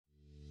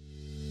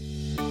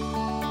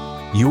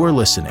You are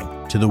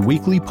listening to the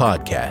weekly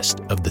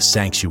podcast of The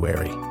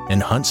Sanctuary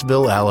in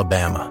Huntsville,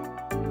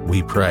 Alabama.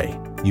 We pray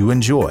you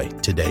enjoy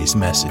today's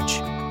message.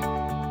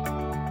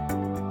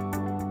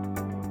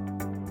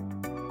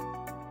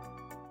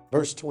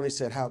 Verse 20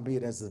 said,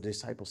 "Howbeit, as the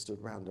disciples stood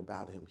round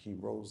about him, he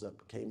rose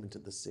up, came into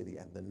the city,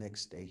 and the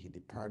next day he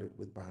departed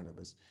with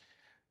Barnabas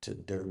to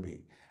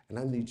Derbe." And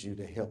I need you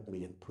to help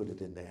me and put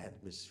it in the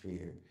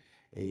atmosphere.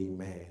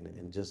 Amen.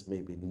 And just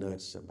maybe nudge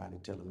somebody,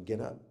 tell them,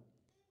 get up.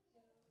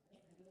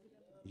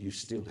 You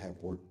still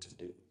have work to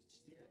do.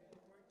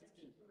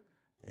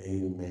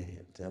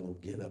 Amen. Tell them,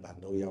 get up. I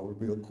know y'all were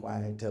real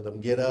quiet. Tell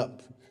them, get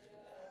up.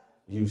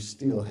 You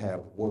still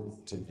have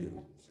work to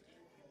do.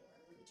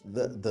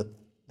 The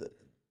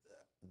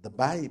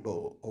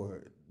Bible,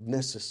 or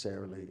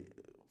necessarily,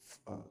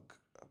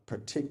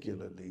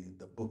 particularly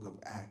the book of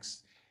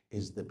Acts,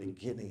 is the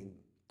beginning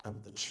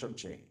of the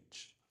church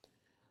age.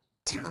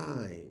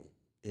 Time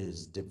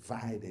is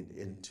divided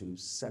into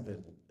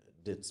 7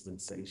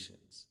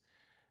 dispensations.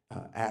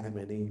 Adam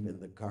and Eve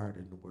in the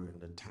garden were in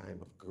the time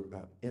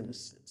of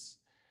innocence.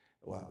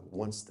 Well,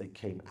 once they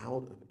came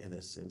out of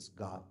innocence,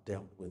 God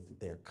dealt with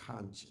their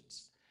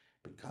conscience,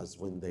 because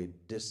when they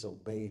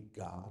disobeyed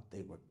God,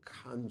 they were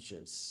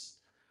conscious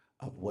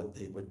of what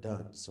they were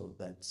done. So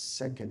that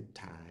second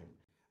time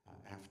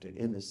after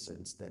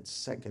innocence, that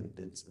second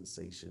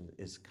dispensation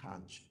is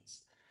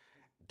conscience.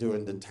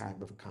 During the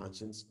time of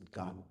conscience,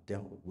 God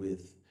dealt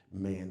with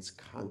man's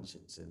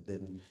conscience. And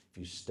then if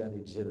you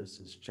study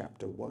Genesis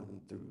chapter 1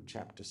 through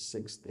chapter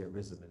 6, there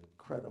is an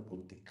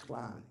incredible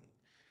decline.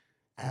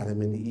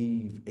 Adam and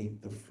Eve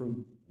ate the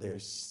fruit. Their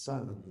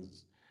son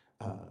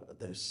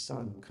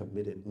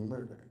committed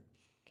murder.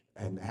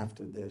 And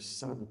after their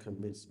son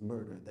commits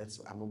murder,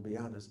 I'm gonna be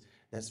honest,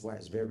 that's why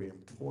it's very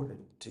important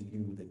to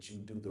you that you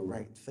do the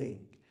right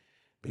thing,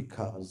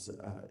 because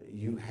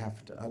you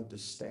have to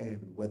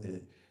understand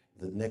whether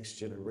the next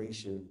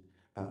generation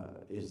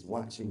is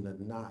watching or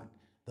not.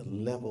 The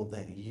level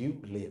that you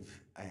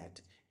live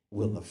at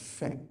will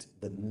affect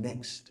the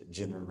next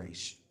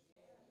generation.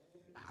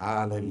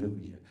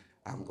 Hallelujah.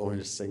 I'm going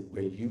to say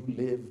where you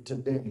live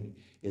today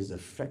is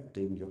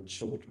affecting your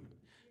children.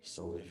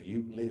 So if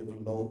you live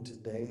low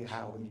today,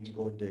 how are you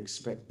going to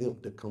expect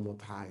them to come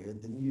up higher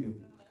than you?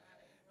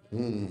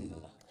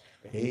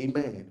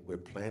 Amen. We're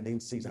planting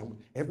seeds.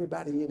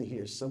 Everybody in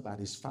here,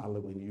 somebody's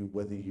following you,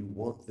 whether you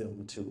want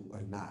them to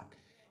or not.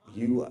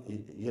 You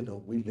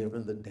know, we live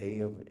in the day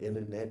of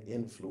internet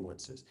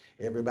influencers.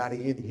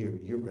 Everybody in here,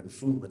 you're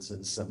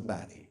influencing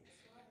somebody.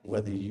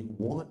 Whether you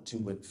want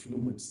to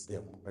influence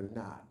them or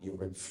not,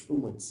 you're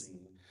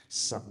influencing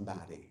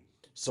somebody.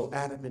 So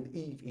Adam and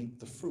Eve eat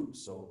the fruit.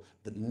 So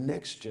the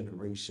next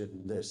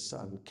generation, their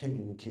son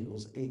Cain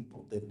kills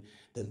Abel. Then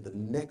the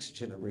next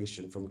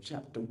generation, from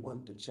chapter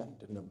 1 to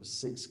chapter number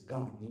 6,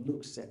 God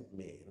looks at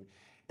men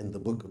in the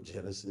book of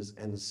Genesis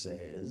and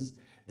says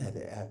that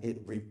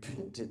it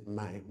repented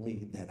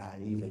me that I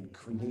even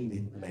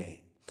created man.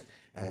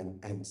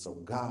 And so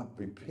God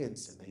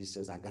repents, and he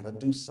says, I got to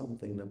do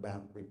something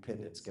about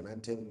repentance. Can I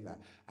tell you,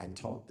 I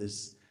taught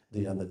this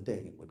the other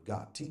day. What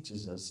God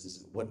teaches us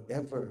is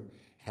whatever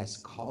has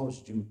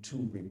caused you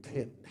to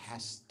repent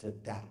has to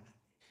die.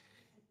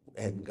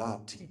 And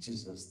God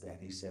teaches us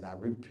that. He said, I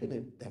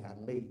repented that I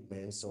made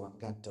man, so I've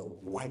got to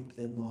wipe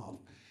them off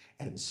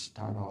and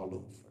start all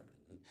over.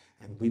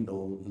 And we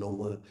know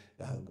Noah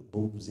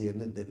moves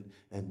in,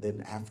 and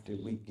then after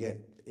we get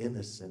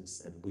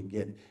innocence and we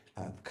get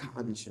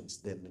conscience,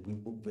 then we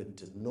move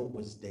into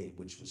Noah's day,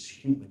 which was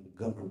human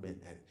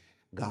government, and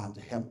God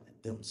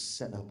helped them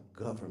set up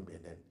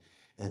government,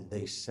 and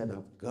they set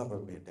up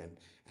government,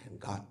 and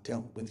God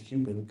dealt with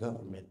human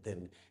government.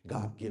 Then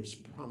God gives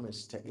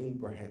promise to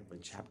Abraham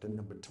in chapter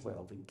number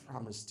 12. He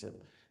promised him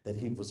that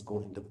he was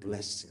going to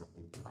bless him.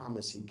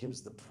 He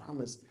gives the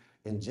promise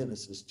in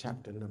Genesis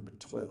chapter number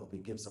 12. He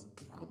gives a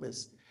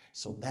promise.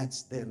 So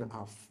that's then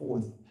our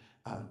fourth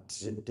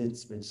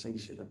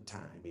dispensation of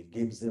time. He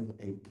gives them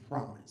a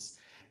promise.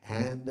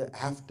 And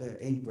after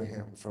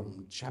Abraham,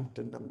 from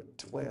chapter number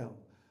 12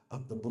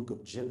 of the book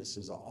of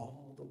Genesis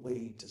all the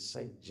way to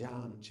St.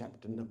 John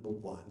chapter number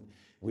 1,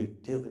 we're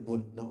dealing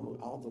with,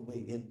 all the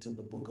way into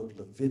the book of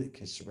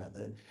Leviticus,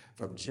 rather,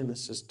 from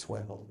Genesis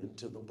 12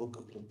 into the book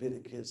of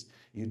Leviticus,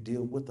 you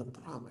deal with the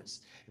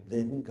promise.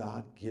 Then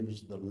God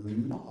gives the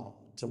law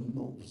to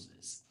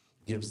Moses,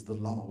 gives the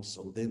law.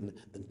 So then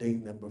the day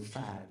number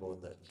 5, or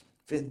the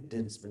 5th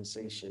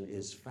dispensation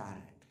is 5,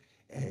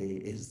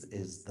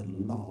 is the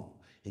law.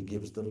 He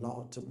gives the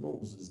law to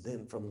Moses.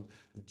 Then from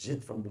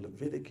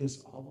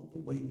Leviticus all the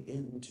way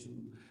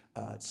into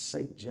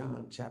St.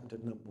 John chapter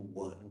number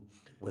 1,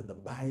 where the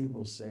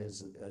Bible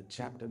says,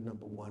 chapter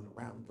number 1,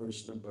 around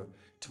verse number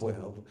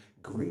 12,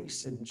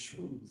 grace and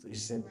truth. He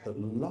said the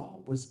law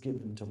was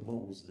given to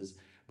Moses,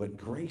 but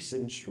grace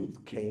and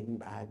truth came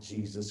by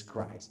Jesus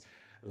Christ.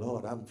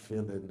 Lord, I'm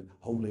feeling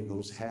Holy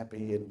Ghost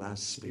happy in my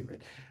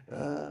spirit.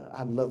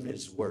 I love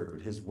his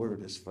word. His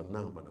word is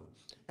phenomenal.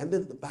 And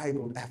then the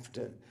Bible,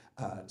 after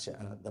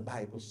the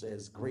Bible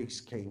says grace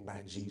came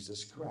by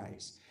Jesus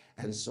Christ.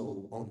 And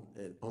so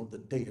on the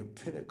day of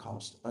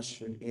Pentecost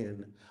ushered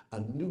in a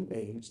new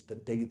age, the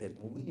day that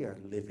we are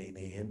living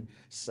in.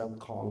 Some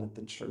call it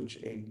the church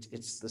age.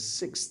 It's the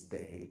sixth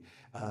day.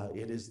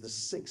 It is the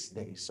sixth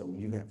day. So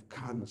you have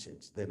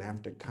conscience. Then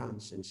after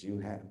conscience, you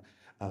have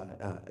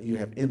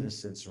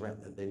innocence,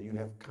 rather. Then you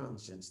have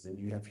conscience. Then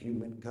you have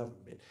human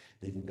government.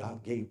 Then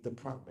God gave the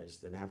promise.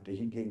 Then after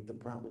he gave the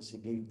promise, he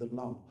gave the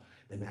law.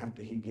 Then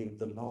after he gave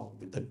the law,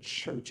 the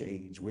church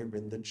age, we're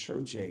in the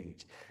church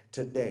age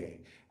today.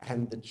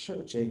 And the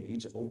church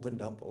age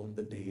opened up on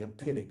the day of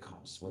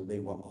Pentecost when they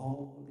were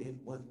all in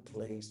one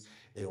place.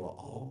 They were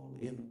all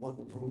in one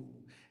room.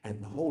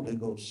 And the Holy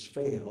Ghost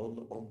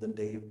fell on the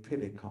day of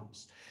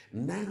Pentecost.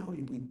 Now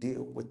we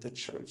deal with the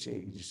church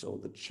age. So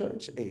the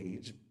church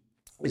age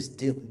is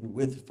dealing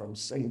with from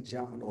St.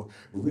 John, or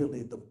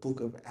really the book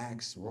of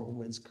Acts,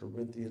 Romans,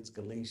 Corinthians,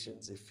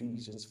 Galatians,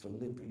 Ephesians,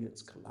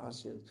 Philippians,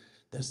 Colossians,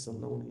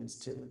 Thessalonians,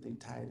 Timothy,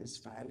 Titus,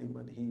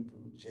 Philemon,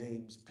 Hebrew,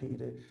 James,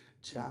 Peter,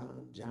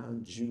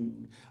 John,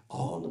 Jude.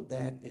 All of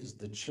that is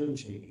the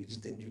church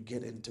age. Then you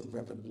get into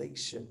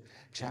Revelation,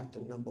 chapter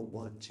number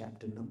 1,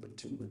 chapter number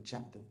 2, and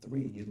chapter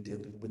 3. You're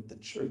dealing with the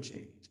church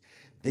age.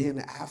 Then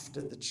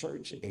after the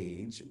church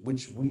age,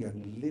 which we are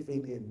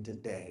living in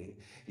today,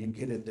 you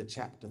get into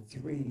chapter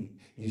 3,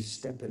 you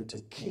step into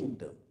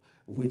kingdom,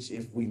 which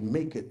if we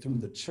make it through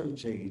the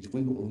church age,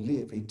 we will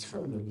live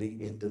eternally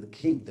into the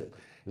kingdom.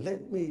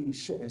 Let me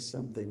share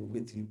something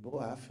with you.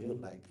 Boy, I feel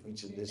like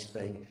preaching this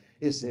thing.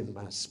 It's in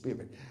my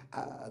spirit.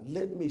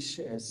 Let me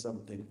share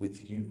something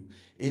with you.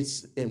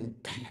 It's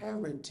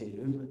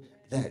imperative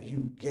that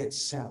you get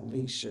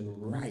salvation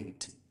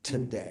right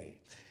today.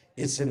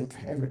 It's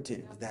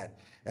imperative that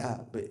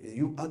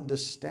you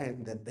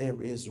understand that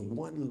there is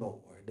one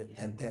Lord,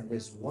 and there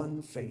is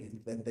one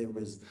faith, and there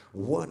is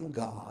one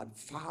God,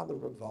 Father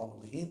of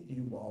all, in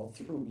you all,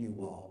 through you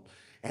all,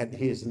 and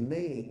his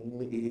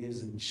name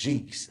is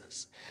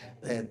Jesus.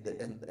 And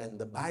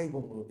the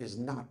Bible is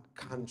not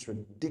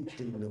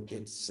contradicting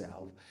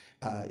itself.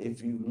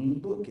 If you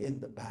look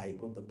in the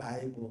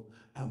Bible,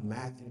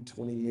 Matthew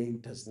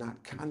 28 does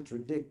not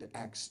contradict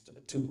Acts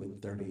 2 and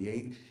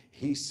 38.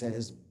 He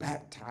says,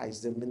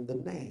 baptize them in the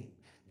name.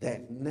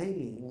 That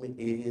name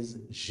is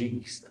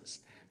Jesus.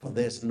 For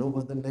there's no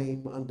other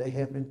name under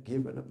heaven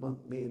given among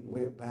men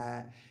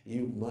whereby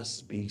you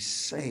must be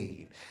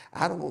saved.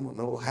 I don't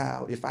know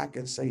how, if I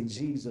can say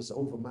Jesus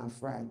over my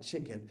fried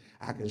chicken,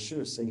 I can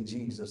sure say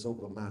Jesus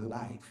over my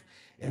life.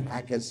 If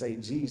I can say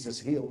Jesus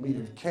healed me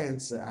of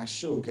cancer, I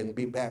sure can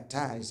be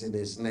baptized in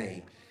his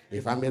name.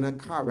 If I'm in a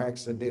car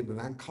accident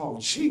and I call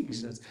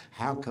Jesus,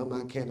 how come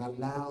I can't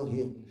allow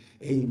him,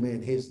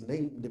 amen, his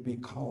name to be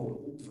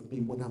called over me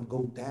when I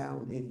go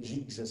down in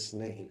Jesus'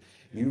 name?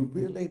 You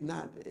really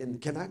not, and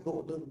can I go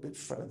a little bit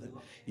further?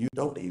 You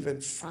don't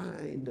even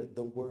find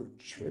the word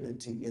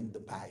Trinity in the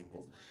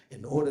Bible.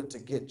 In order to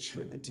get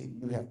Trinity,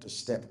 you have to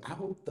step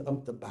out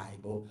of the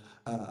Bible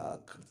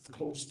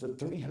close to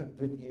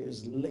 300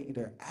 years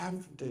later,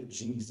 after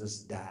Jesus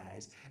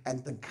dies,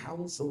 at the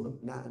Council of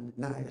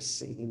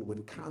Nicene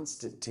with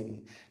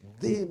Constantine.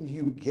 Then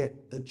you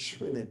get the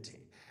Trinity.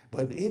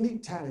 But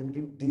anytime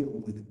you deal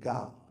with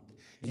God,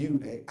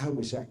 I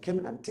wish I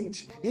cannot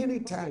teach.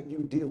 Anytime you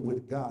deal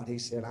with God, he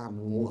said,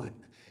 I'm one.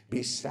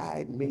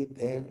 Beside me,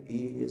 there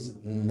is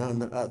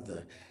none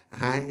other.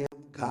 I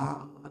am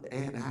God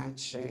and I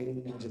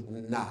change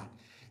not.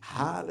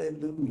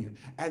 Hallelujah.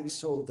 And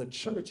so the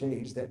church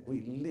age that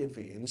we live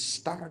in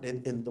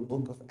started in the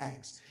book of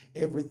Acts.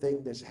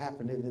 Everything that's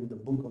happening in the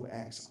book of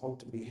Acts ought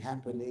to be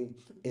happening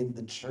in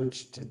the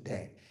church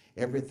today.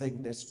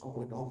 Everything that's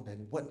going on.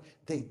 And what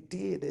they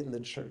did in the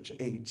church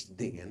age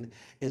then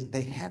is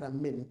they had a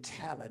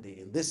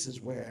mentality, and this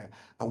is where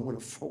I want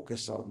to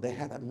focus on. They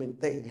had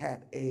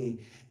a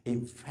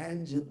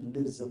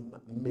evangelism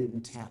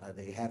mentality.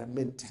 They had a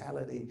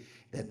mentality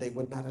that they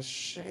were not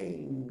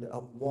ashamed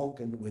of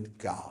walking with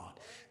God.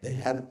 They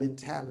had a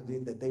mentality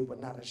that they were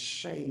not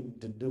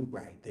ashamed to do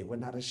right. They were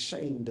not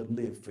ashamed to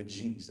live for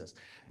Jesus.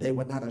 They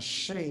were not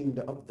ashamed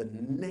of the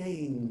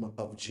name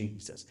of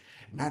Jesus.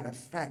 Matter of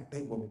fact,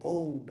 they were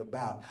bold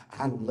about,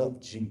 I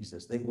love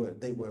Jesus. They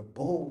were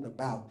bold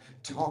about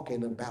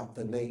talking about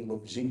the name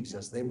of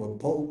Jesus. They were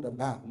bold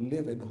about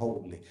living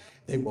holy.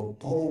 They were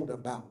bold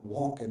about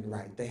walking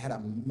right. They had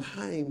a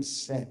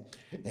mindset,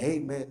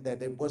 amen,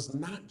 that it was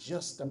not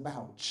just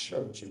about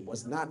church. It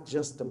was not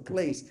just a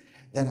place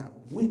that I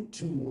went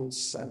to on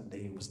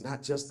Sunday. It was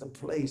not just a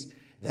place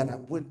that I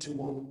went to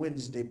on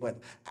Wednesday, but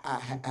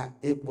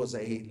it was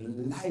a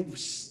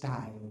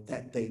lifestyle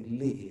that they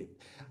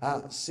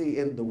lived. See,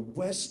 in the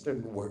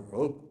Western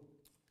world,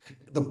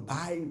 the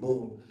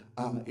Bible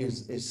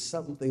is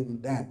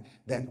something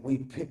that we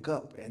pick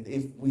up, and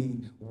if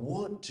we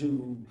want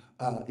to,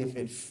 if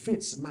it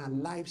fits my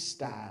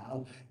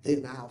lifestyle,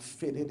 then I'll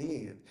fit it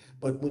in.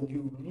 But when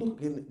you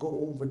look and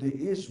go over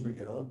to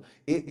Israel,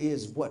 it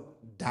is what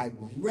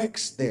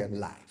directs their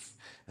life.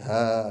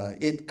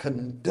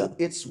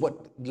 It's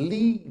what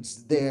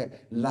leads their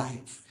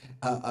life.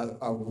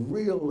 A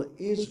real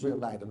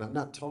Israelite, and I'm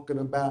not talking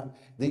about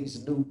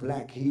these new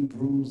black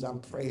Hebrews.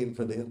 I'm praying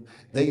for them.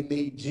 They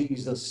need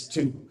Jesus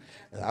too.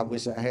 I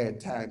wish I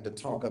had time to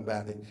talk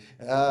about it.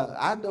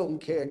 I don't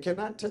care. Can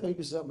I tell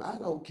you something? I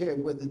don't care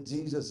whether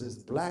Jesus is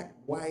black,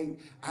 white.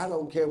 I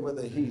don't care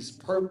whether he's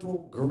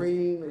purple,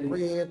 green,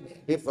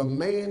 red. If a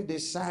man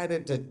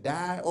decided to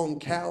die on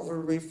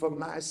Calvary for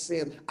my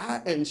sin,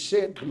 and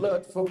shed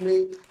blood for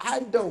me, I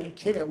don't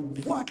care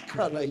what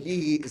color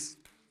he is.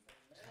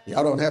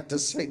 Y'all don't have to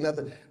say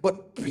nothing.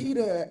 But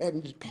Peter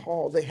and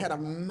Paul, they had a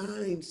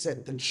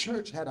mindset. The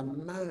church had a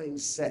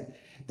mindset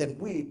that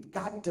we've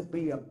got to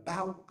be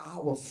about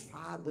our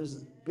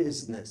Father's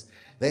business.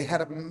 They had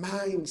a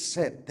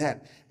mindset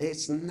that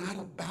it's not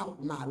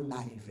about my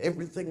life.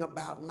 Everything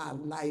about my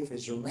life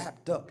is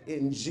wrapped up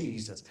in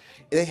Jesus.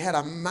 They had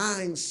a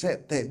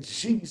mindset that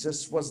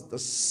Jesus was the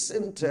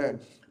center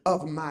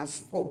of my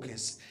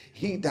focus.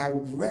 He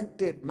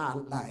directed my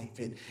life.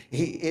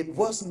 It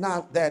was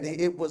not that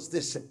it was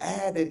this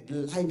added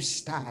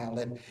lifestyle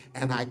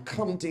and I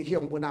come to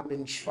him when I'm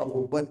in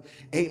trouble, but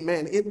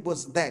amen, it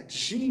was that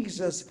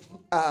Jesus,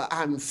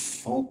 I'm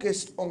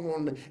focused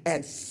on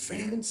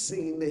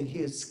advancing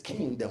his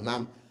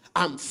kingdom.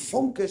 I'm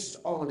focused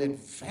on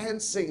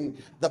advancing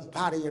the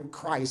body of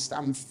Christ.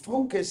 I'm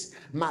focused.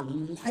 My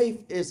life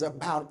is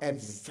about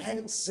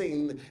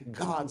advancing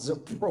God's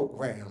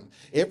program.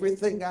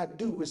 Everything I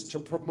do is to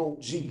promote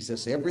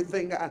Jesus.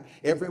 Everywhere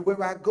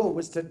I go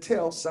is to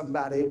tell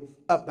somebody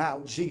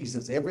about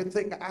Jesus.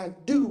 Everything I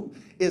do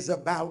is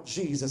about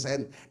Jesus.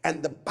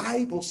 And the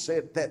Bible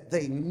said that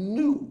they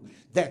knew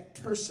that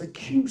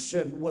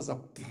persecution was a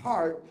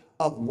part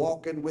of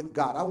walking with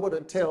God. I want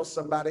to tell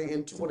somebody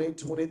in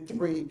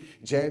 2023,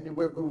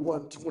 January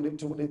 1,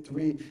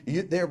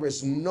 2023, there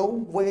is no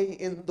way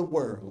in the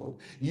world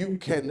you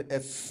can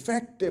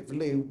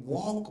effectively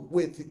walk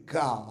with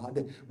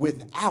God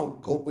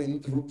without going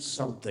through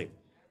something.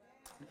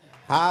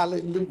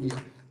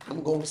 Hallelujah.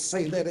 I'm going to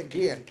say that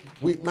again.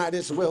 We might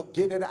as well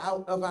get it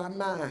out of our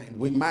mind.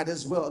 We might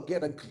as well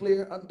get a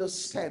clear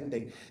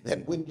understanding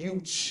that when you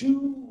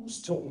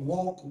choose to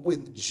walk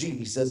with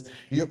Jesus,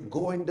 you're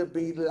going to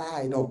be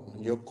lied on.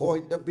 You're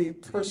going to be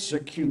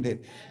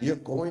persecuted. You're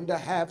going to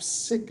have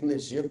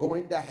sickness. You're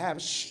going to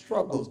have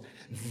struggles.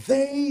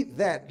 They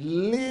that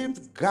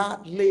live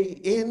godly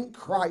in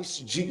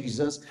Christ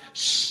Jesus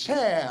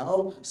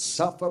shall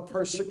suffer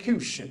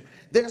persecution.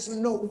 There's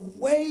no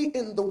way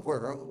in the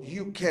world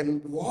you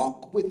can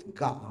walk with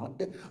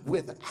God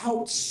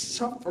without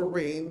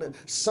suffering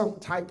some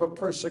type of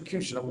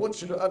persecution. I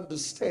want you to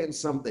understand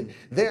something.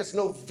 There's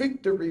no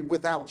victory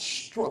without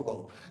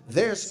struggle.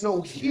 There's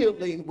no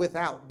healing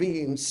without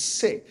being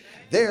sick.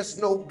 There's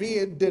no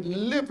being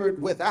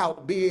delivered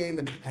without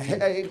being,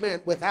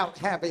 amen, without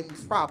having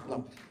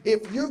problem.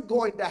 If you're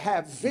going to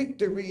have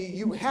victory,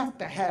 you have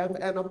to have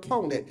an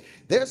opponent.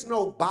 There's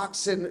no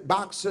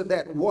boxer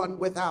that won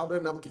without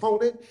an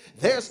opponent.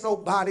 There's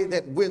nobody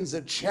that wins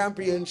a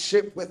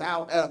championship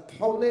without an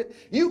opponent.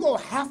 You're going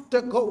to have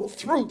to go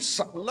through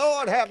some.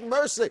 Lord have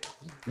mercy.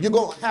 You're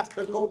going to have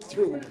to go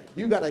through.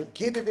 You got to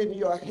get it in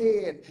your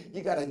head.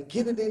 You got to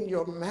get it in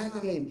your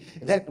mind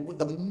that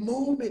the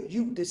moment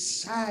you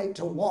decide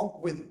to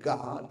walk with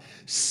God,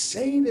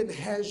 Satan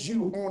has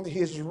you on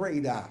his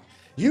radar.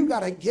 You got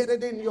to get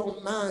it in your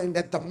mind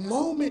that the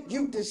moment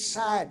you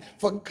decide,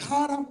 for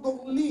God I'm going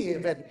to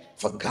live and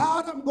for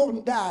God I'm going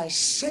to die,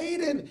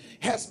 Satan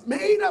has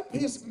made up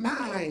his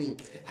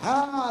mind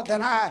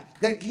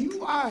that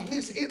you are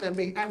his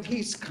enemy and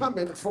he's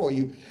coming for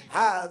you.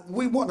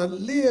 We want to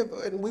live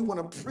and we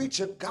want to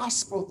preach a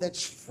gospel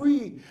that's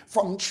free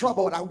from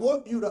trouble. And I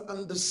want you to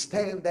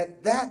understand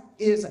that that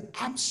is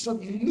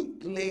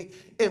absolutely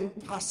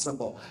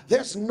impossible.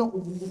 There's no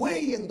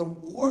way in the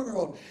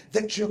world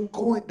that you're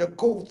going to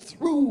go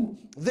through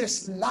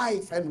this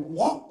life and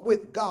walk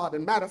with God.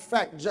 And matter of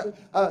fact,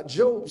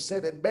 Job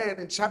said it, man,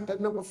 in chapter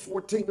number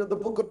 14 of the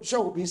book of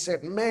Job, he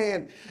said,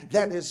 man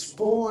that is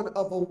born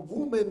of a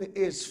woman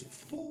is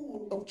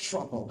full of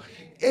trouble.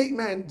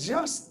 Amen.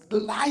 Just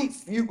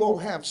life, you're going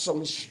to have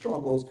some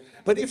struggles.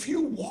 But if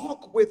you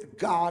walk with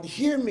God,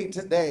 hear me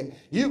today,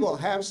 you're going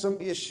to have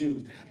some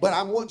issues. But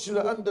I want you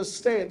to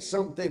understand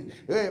something.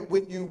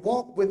 When you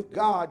walk with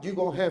God, you're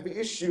going to have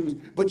issues,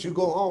 but you're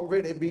going to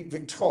already be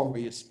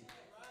victorious.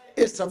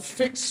 It's a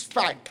fixed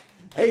fight.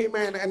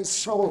 Amen. And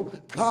so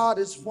God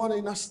is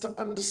wanting us to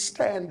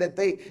understand that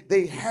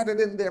they had it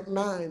in their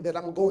mind that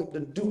I'm going to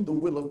do the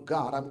will of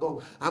God.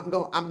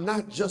 I'm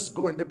not just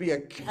going to be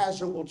a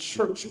casual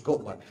church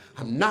goer.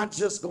 I'm not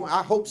just going,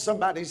 I hope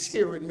somebody's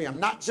hearing me. I'm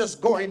not just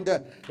going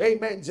to,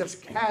 amen,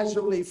 just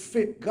casually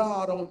fit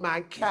God on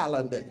my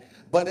calendar.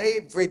 But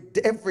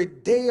every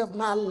day of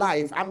my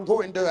life, I'm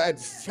going to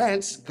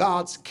advance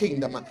God's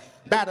kingdom.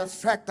 Matter of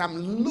fact, I'm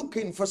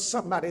looking for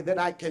somebody that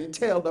I can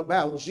tell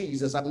about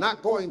Jesus. I'm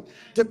not going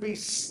to be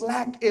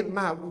slack in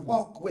my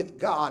walk with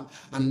God.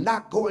 I'm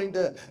not going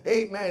to,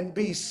 amen,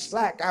 be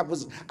slack. I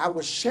was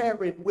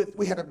sharing with,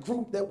 we had a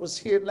group that was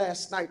here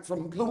last night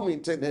from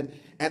Bloomington,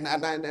 and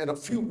a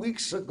few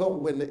weeks ago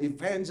when the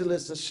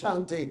evangelist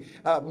Ashanti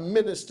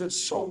ministered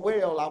so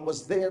well, I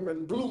was there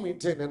in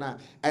Bloomington,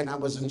 and I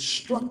was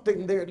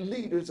instructing their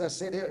leaders. I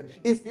said,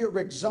 if you're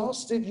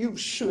exhausted, you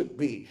should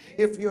be.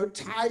 If you're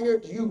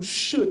tired, you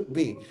should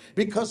be.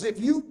 Because if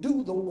you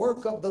do the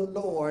work of the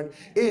Lord,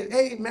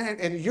 amen,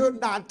 and you're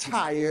not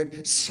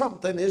tired,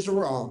 something is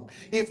wrong.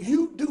 If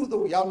you do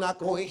the, y'all not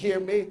going to hear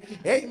me,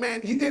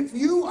 amen. If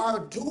you are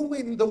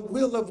doing the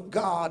will of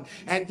God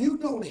and you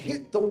don't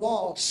hit the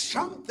wall,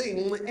 something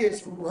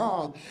is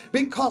wrong.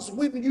 Because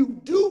when you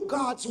do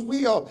God's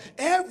will,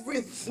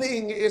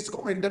 everything is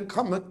going to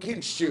come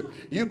against you.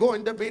 You're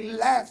going to be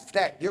laughed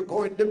at. You're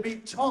going to be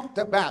talked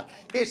about.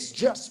 It's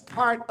just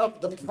part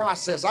of the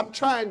process. I'm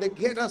trying to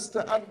get us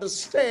to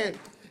understand,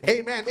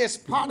 amen, it's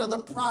part of the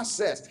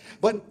process.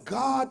 But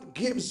God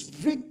gives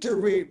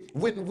victory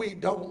when we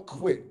don't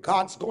quit.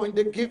 God's going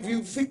to give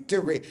you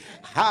victory.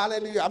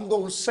 Hallelujah. I'm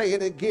going to say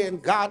it again.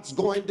 God's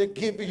going to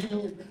give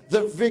you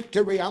the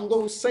victory. I'm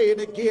going to say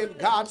it again.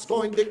 God's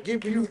going to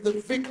give you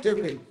the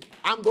victory.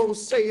 I'm going to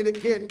say it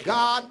again.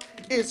 God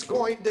is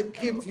going to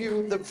give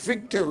you the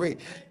victory.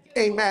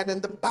 Amen.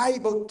 And the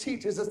Bible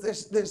teaches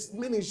us there's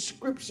many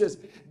scriptures.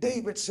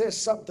 David says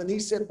something. He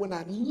said, when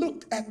I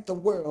looked at the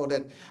world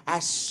and I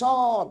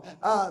saw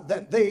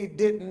that they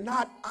did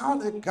not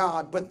honor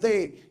God, but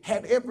they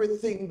had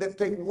everything that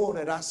they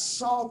wanted. I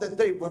saw that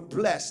they were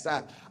blessed.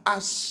 I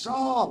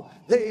saw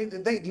they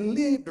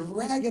lived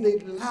raggedy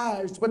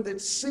lives, but it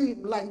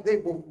seemed like they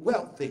were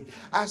wealthy.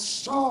 I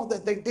saw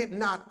that they did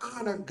not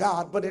honor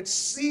God, but it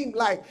seemed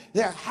like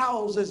their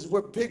houses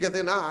were bigger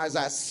than ours.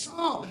 I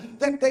saw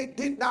that they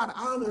did not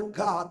honor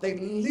God. They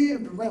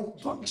lived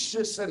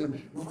rambunctious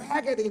and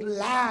raggedy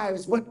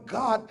lives, but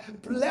God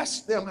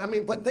blessed them.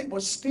 But they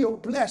were still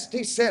blessed.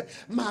 He said,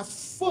 my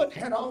foot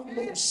had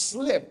almost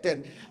slipped.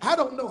 And I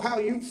don't know how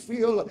you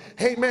feel,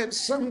 amen,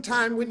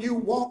 sometime when you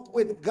walk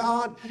with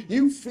God,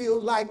 you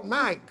feel like,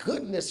 my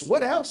goodness,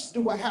 what else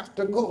do I have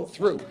to go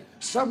through?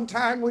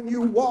 Sometime when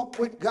you walk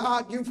with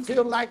God, you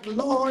feel like,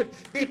 Lord,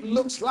 it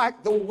looks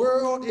like the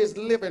world is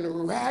living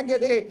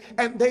raggedy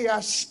and they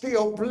are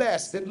still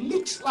blessed. It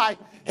looks like,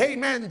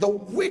 amen, the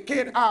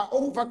wicked are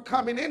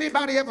overcoming.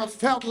 Anybody ever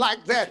felt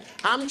like that?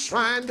 I'm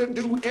trying to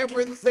do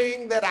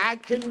everything that I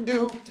can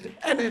do,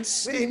 and it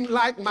seemed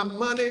like my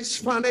money's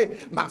funny,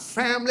 my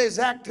family's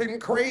acting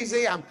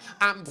crazy.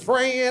 I'm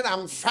praying,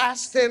 I'm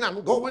fasting,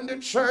 I'm going to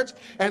church,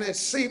 and it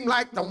seemed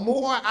like the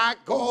more I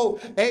go,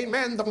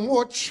 amen, the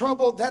more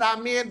trouble that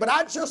I'm in. But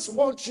I just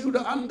want you to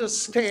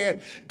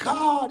understand,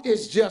 God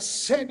is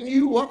just setting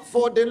you up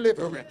for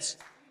deliverance.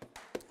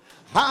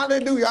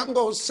 Hallelujah. I'm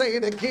going to say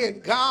it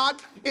again. God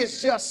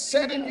is just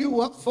setting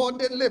you up for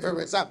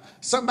deliverance.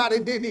 Somebody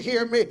didn't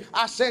hear me.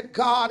 I said,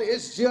 God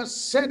is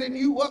just setting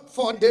you up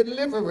for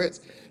deliverance,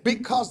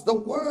 because the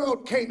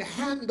world can't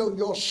handle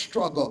your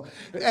struggle.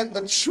 And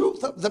the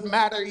truth of the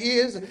matter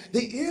is,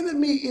 the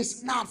enemy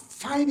is not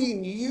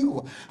fighting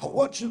you. I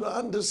want you to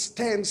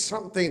understand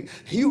something.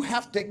 You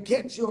have to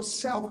get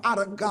yourself out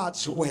of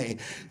God's way.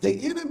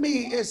 The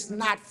enemy is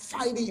not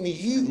fighting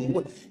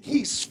you.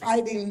 He's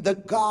fighting the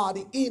God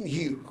in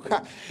you.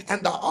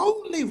 And the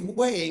only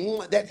way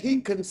that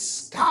he can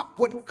stop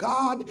what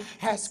God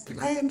has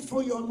planned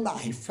for your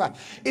life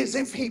is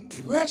if he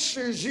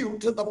pressures you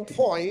to the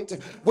point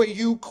where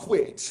you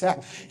quit.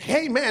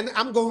 Amen.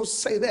 I'm going to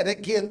say that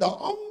again. The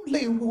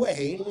only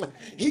way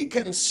he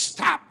can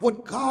stop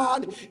what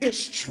God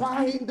is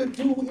trying to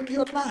do in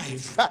your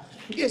life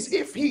is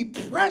if he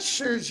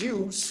pressures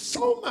you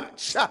so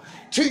much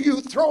till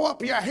you throw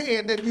up your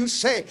hand and you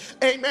say,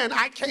 amen,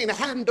 I can't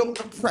handle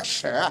the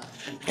pressure.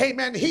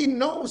 Amen. He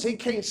knows he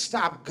can't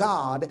stop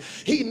God.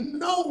 He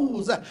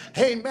knows,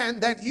 amen,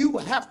 that you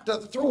have to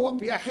throw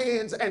up your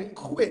hands and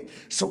quit.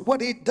 So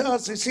what he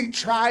does is he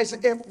tries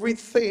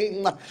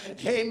everything.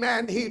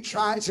 Amen.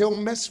 He'll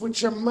mess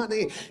with your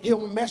money.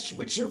 He'll mess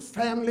with your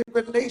family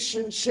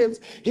relationships.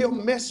 He'll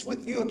mess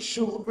with your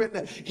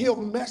children. He'll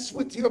mess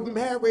with your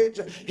marriage.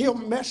 He'll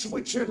mess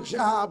with your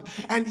job.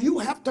 And you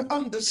have to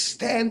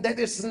understand that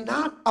it's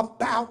not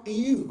about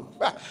you.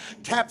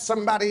 Tap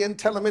somebody and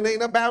tell them it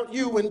ain't about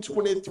you in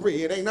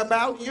 23. It ain't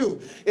about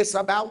you. It's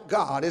about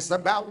God. It's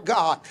about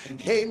God.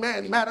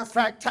 Amen. Matter of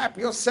fact, tap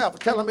yourself.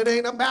 Tell them it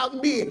ain't about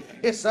me.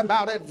 It's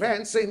about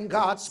advancing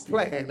God's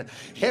plan.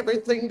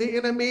 Everything the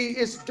enemy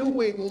is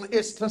doing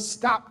is to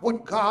stop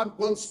what God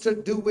wants to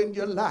do in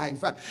your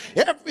life.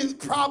 Every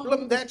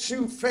problem that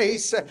you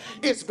face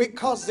is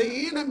because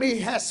the enemy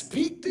has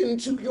peeked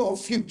into your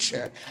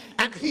future,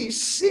 and he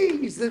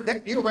sees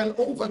that you're an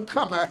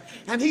overcomer,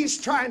 and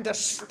he's trying to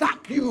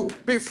stop you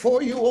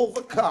before you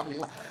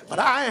overcome. But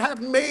I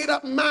have made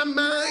up my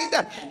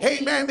mind,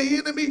 amen, the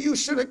enemy, you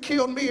should have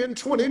killed me in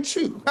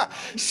 22.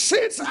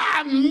 Since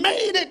I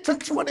made it to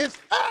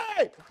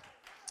 23,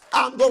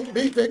 I'm going to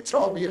be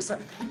victorious.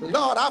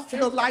 Lord, I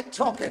feel like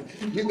talking.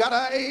 You got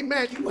to,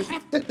 amen, you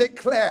have to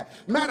declare.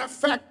 Matter of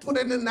fact, put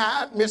it in the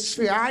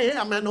atmosphere. I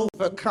am an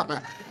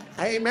overcomer.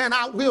 Amen.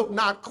 I will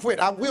not quit.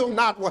 I will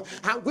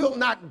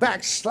not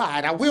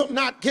backslide. I will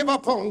not give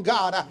up on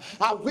God.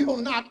 I will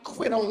not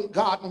quit on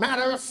God.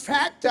 Matter of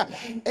fact,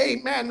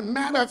 amen.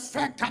 Matter of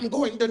fact, I'm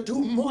going to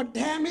do more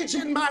damage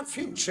in my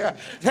future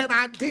than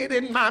I did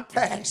in my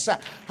past.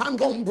 I'm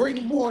going to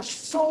bring more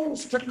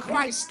souls to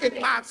Christ in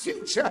my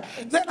future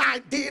than I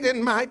did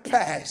in my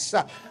past.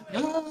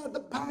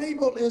 The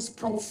Bible is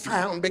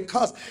profound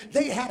because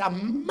they had a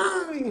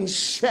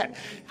mindset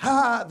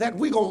that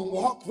we're going to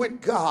walk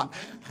with God.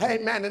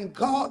 Amen. And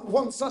God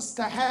wants us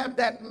to have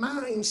that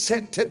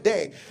mindset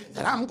today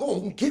that I'm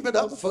going to give it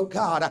up for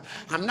God.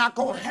 I'm not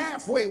going to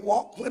halfway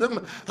walk with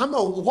him. I'm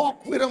going to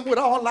walk with him with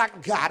all I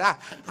got.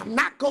 I'm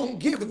not going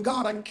to give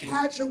God a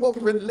casual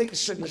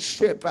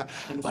relationship,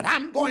 but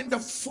I'm going to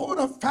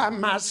fortify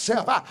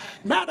myself.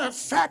 Matter of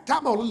fact,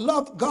 I'm going to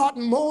love God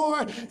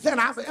more than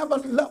I've ever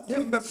loved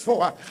him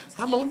before.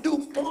 I'm going to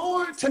do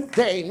more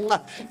today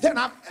than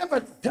I've ever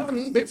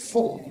done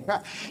before.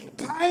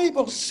 The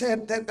Bible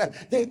said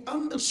that they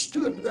understood,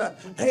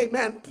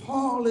 amen,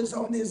 Paul is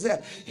on his,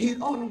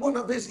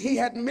 he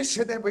had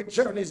missionary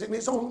journeys, and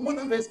he's on one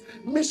of his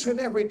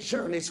missionary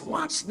journeys.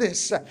 Watch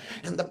this.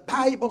 And the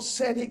Bible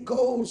said he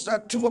goes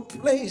to a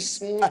place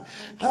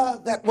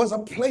that was a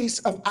place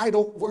of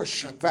idol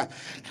worship.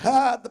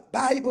 The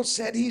Bible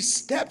said he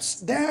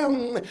steps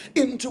down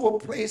into a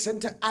place,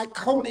 into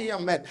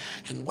Iconium, and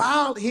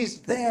while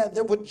he's there,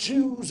 there were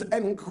Jews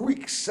and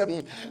Greeks,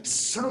 and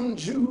some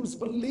Jews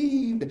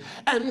believed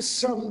and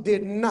some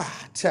did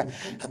not.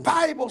 The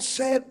Bible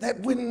said that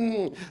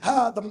when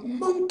the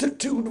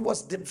multitude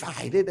was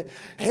divided,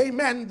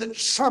 amen, that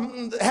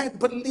some had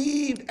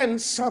believed and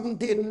some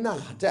did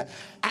not.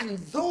 And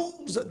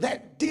those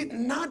that did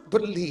not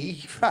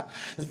believe,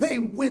 they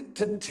went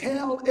to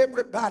tell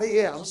everybody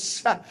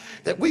else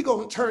that we're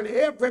going to turn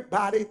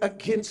everybody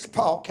against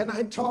Paul. Can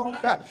I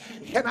talk?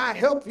 Can I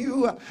help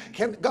you?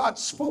 God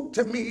spoke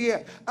to me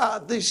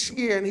this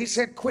year, and he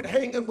said, quit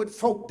hanging with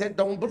folk that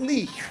don't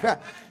believe.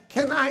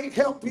 Can I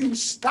help you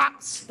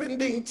stop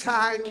spending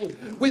time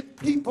with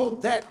people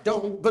that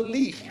don't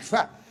believe?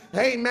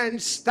 Amen.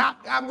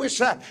 Stop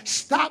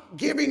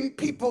giving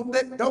people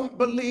that don't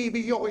believe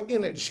your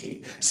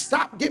energy.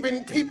 Stop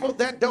giving people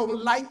that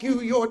don't like you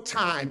your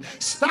time.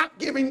 Stop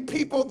giving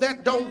people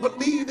that don't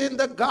believe in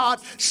the God.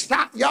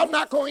 Stop. Y'all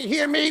not going to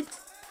hear me?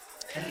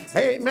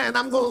 Amen.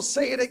 I'm going to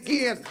say it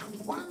again.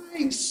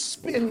 Why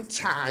spend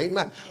time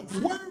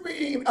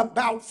worrying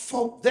about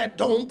folk that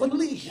don't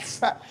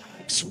believe?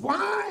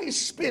 Why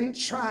spend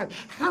time?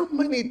 How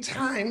many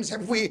times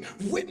have we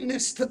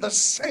witnessed to the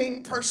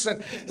same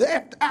person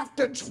that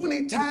after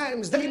 20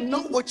 times they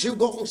know what you're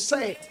going to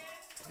say?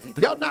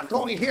 Y'all not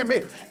going to hear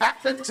me.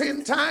 After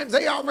 10 times,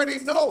 they already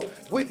know.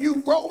 When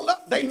you roll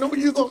up, they know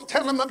you're going to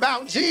tell them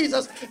about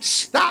Jesus.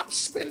 Stop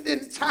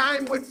spending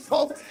time with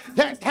folk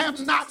that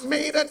have not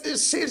made a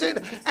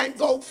decision and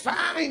go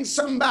find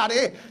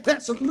somebody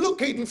that's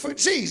looking for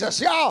Jesus.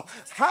 Y'all,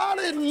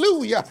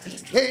 hallelujah.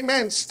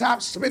 Amen.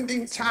 Stop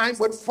spending time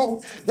with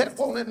folk that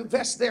won't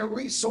invest their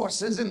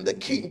resources in the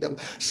kingdom.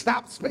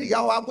 Stop spending,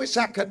 y'all, I wish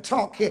I could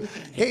talk here.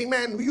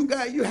 Amen. You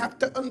guys, you have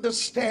to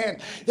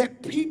understand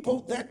that people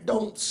that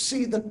don't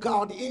see the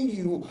God in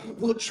you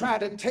will try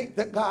to take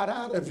the God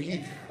out of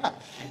you.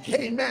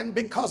 Amen.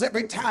 Because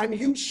every time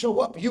you show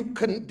up, you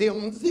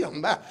condemn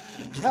them.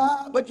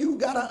 But you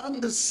got to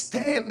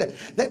understand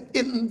that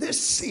in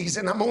this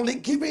season, I'm only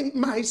giving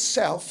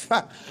myself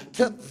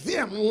to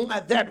them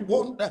that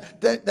want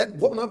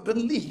to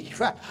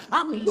believe.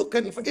 I'm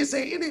looking for, is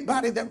there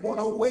anybody that want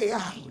a way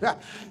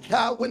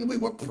out? When we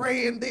were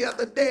praying the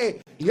other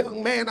day,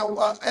 young man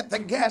at the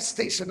gas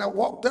station, I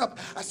walked up.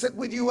 I said,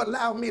 would you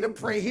allow me to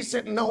pray? He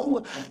said,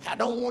 no, I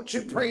don't want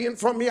you praying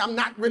for me. I'm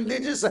not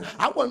religious.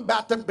 I wasn't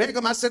about to beg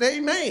him. I said,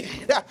 amen.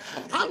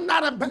 I'm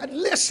not about,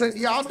 listen,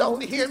 y'all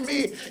don't hear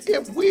me.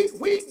 If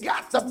we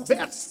got the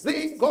best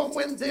thing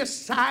going this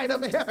side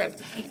of heaven,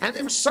 and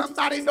if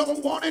somebody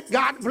don't want it,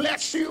 God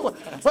bless you.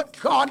 But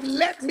God,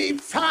 let me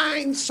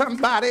find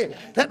somebody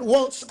that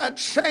wants a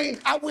change.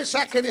 I wish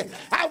I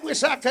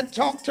could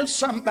talk to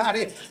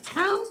somebody.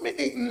 How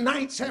many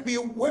nights have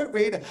you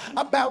worried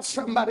about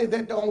somebody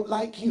that don't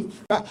like you?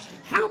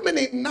 How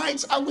many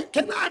nights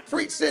can I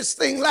preach this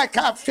thing like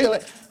I feel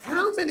it?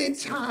 How many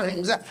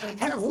times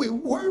have we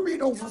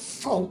worried over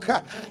folk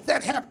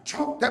that have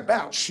talked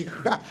about you?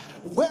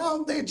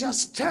 Well, they're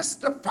just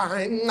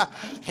testifying,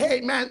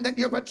 amen, that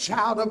you're a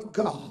child of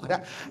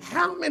God.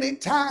 How many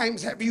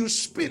times have you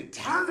spent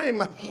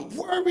time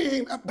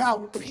worrying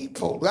about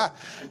people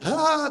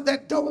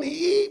that don't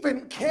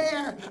even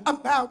care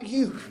about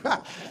you?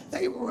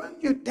 They run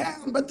you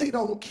down, but they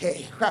don't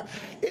care.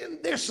 In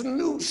this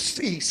new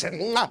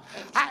season,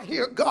 I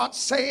hear God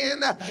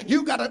saying,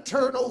 you got to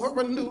turn over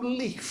a new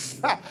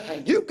leaf.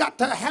 You got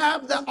to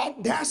have the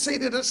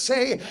audacity to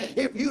say,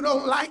 if you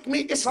don't like me,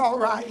 it's all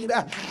right.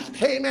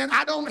 Amen.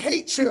 I don't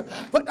hate you,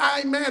 but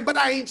I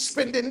ain't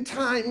spending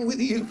time with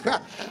you.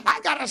 I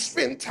got to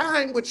spend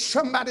time with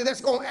somebody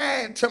that's going to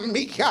add to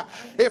me.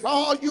 If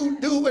all you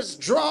do is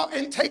draw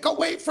and take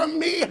away from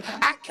me,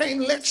 I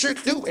can't let you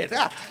do it.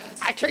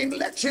 I can't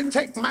let you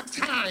take my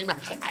time.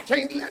 I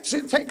can't let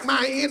you take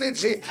my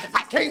energy.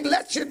 I can't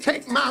let you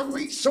take my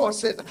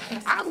resources.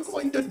 I'm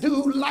going to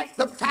do like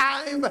the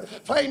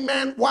 5,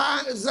 amen,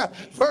 wise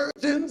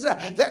virgins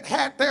that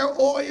had their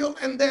oil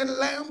and their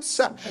lamps.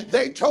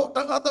 They told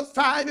the other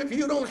 5, if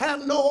you don't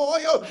have no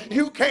oil,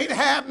 you can't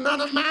have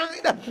none of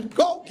mine.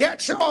 Go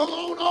get your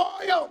own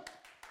oil.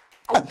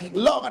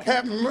 Lord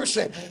have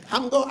mercy. I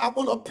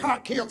want to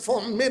park here for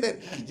a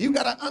minute. You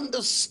got to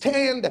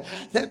understand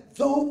that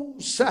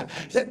those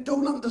that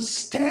don't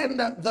understand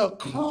the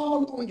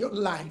call on your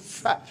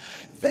life,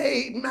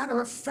 they,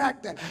 matter of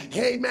fact,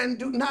 amen,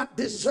 do not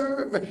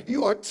deserve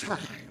your time.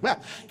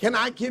 Can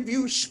I give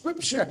you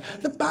scripture?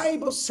 The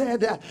Bible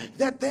said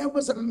that there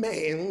was a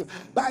man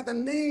by the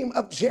name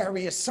of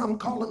Jairus. Some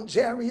call him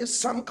Jairus,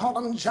 some call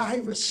him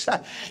Jairus.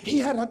 He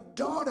had a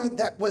daughter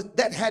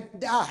that had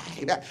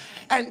died,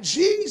 and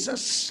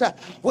Jesus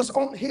was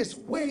on his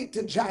way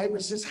to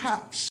Jairus'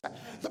 house.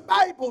 The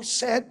Bible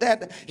said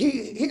that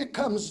here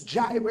comes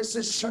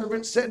Jairus'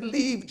 servant, said,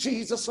 leave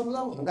Jesus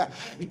alone.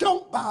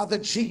 Don't bother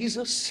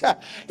Jesus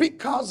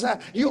because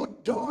your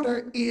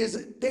daughter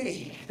is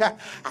dead.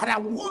 And I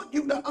want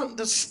you to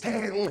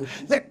understand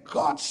that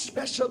God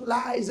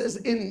specializes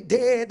in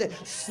dead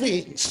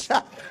things.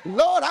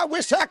 Lord, I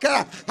wish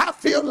I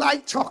feel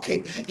like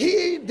talking.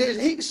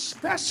 He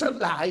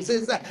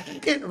specializes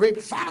in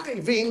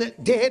reviving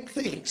dead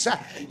things.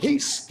 He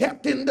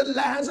stepped into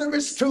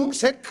Lazarus' tomb,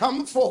 said,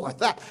 come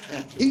forth.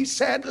 He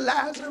said,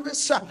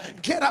 Lazarus,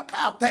 get up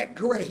out that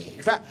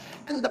grave.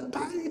 And the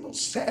Bible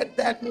said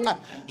that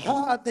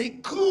they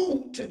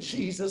go to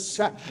Jesus.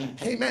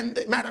 Amen.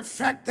 Matter of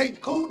fact, they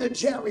go to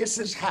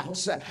Jairus'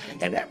 house,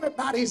 and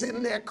everybody's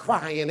in there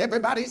crying.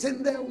 Everybody's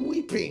in there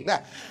weeping.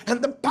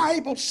 And the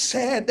Bible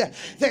said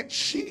that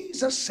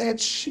Jesus said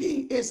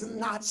she is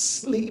not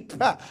asleep,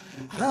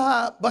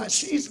 but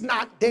she's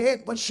not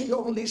dead, but she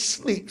only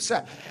sleeps.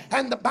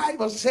 And the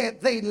Bible said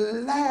they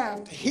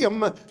laughed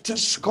him to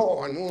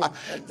scorn.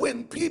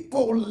 When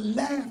people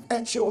laugh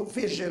at your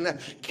vision,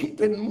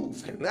 keep it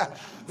moving.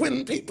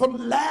 When people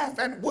laugh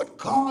at what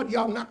God,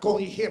 y'all not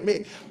going to hear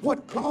me,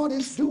 what God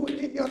is doing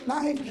in your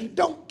life,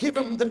 don't give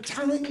him the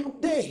time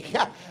of day,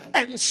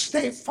 and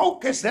stay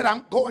focused that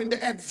I'm going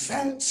to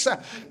advance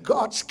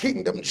God's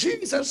kingdom.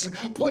 Jesus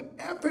put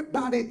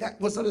everybody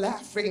that was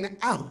laughing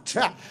out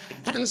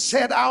and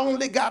said, I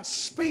only got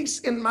space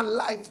in my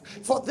life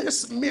for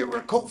this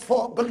miracle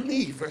for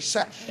believers.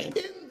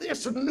 In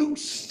this new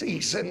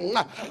season,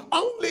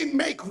 only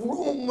make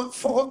room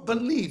for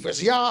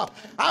believers. Y'all,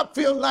 I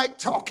feel like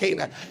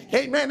talking.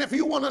 Amen. If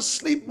you want to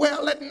sleep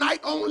well at night,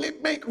 only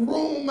make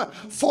room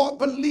for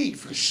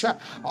believers.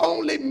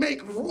 Only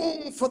make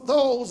room for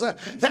those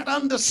that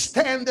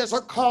understand there's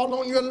a call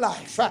on your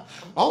life.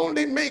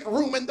 Only make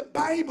room. And the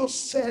Bible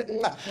said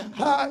in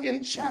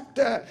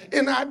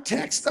our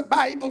text, the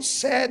Bible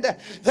said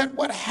that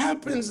what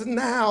happens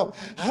now,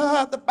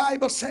 the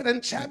Bible said in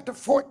chapter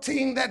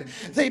 14 that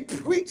they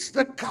preached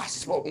the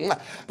gospel,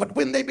 but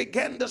when they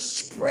began to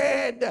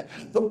spread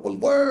the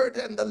word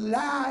and the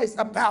lies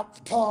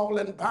about Paul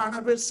and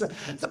Barnabas,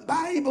 the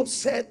Bible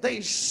said they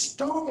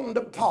stoned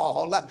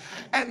Paul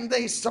and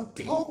they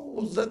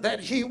supposed that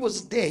he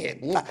was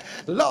dead.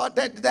 Lord,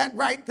 that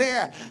right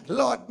there,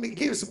 Lord,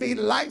 gives me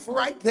life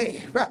right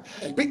there,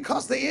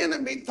 because the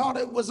enemy thought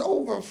it was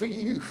over for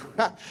you.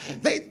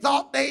 They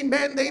thought,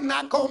 amen, they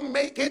not gonna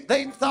make it.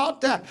 They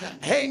thought,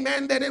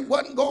 amen, that it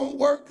wasn't gonna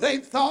work. They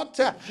thought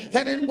that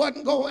it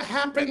wasn't gonna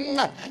happen.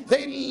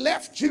 They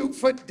left you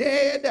for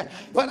dead.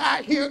 But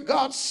I hear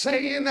God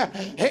saying,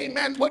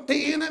 amen, what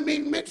the enemy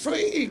meant for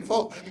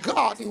evil,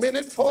 God meant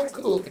it for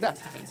good.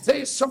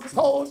 They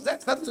suppose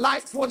that the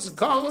life was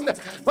gone,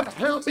 but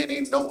how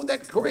many know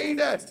that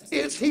greater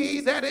is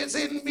he that is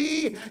in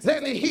me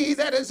than he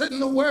that is in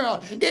the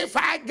world? If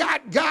I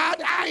got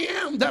God, I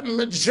am the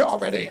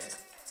majority.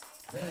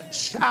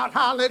 Shout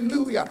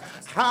hallelujah,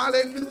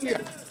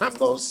 hallelujah. I'm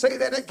going to say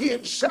that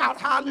again. Shout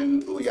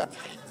hallelujah.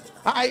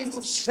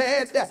 Bible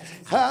said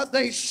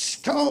they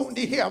stoned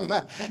him.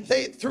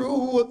 They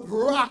threw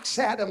rocks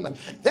at him.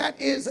 That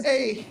is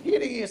a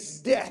hideous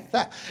death.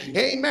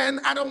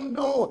 Amen. I don't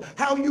know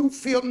how you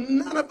feel.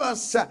 None of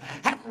us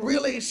have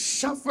really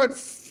suffered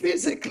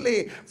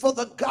physically for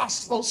the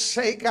gospel's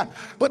sake,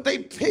 but they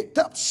picked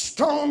up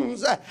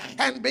stones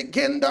and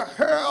began to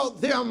hurl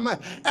them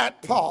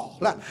at Paul.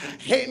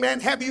 Amen.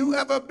 Have you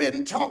ever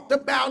been talked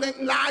about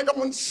and lied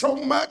on so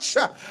much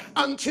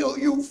until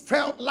you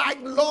felt like,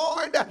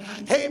 Lord,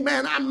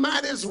 amen, I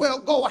might as well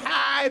go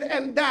hide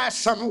and die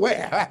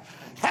somewhere?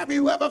 Have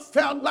you ever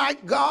felt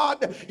like,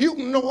 God, you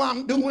know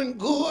I'm doing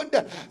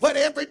good, but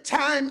every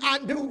time I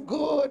do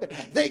good,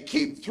 they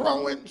keep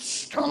throwing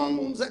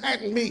stones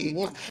at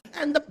me?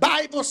 And the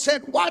Bible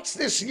said, watch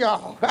this,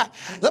 y'all.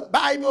 The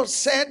Bible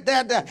said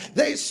that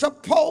they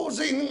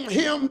supposing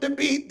him to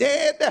be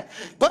dead,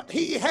 but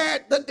he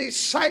had the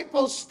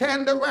disciples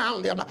stand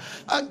around him.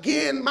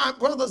 Again, my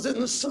brothers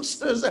and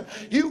sisters,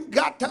 you've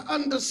got to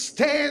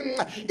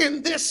understand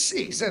in this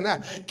season,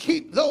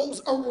 keep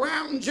those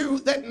around you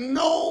that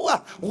know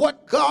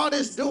what God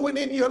is doing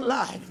in your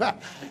life.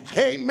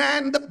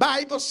 Amen. The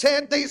Bible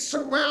said they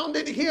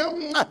surrounded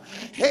him.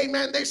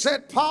 Amen. They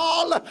said,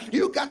 Paul,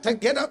 you got to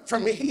get up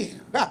from here.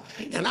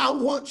 And I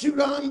want you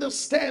to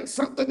understand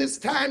something. It's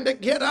time to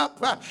get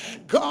up.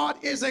 God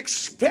is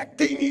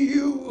expecting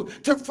you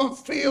to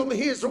fulfill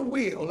his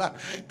will.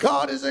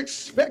 God is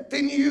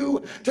expecting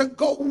you to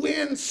go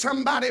win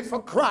somebody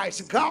for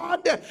Christ.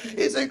 God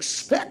is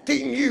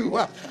expecting you,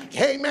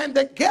 amen,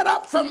 to get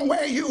up from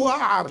where you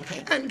are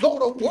and go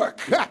to work.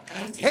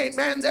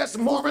 Amen. There's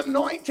more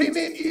anointing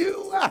in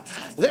you.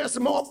 There's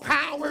more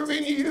power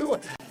in you.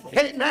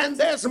 Amen.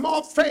 There's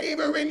more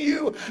favor in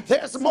you.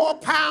 There's more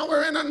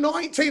power and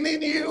anointing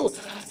in you.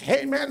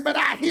 Amen. But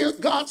I hear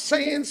God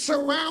saying,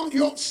 surround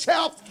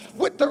yourself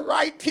with the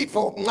right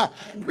people.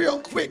 Real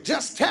quick,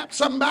 just tap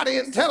somebody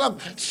and tell them,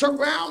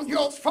 surround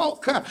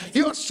yourself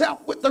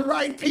with the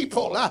right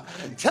people.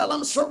 Tell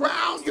them,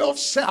 surround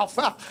yourself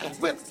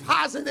with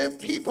positive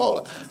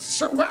people.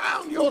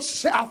 Surround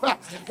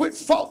yourself with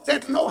folk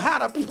that know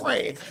how to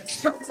pray.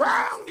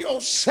 Surround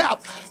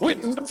yourself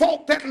with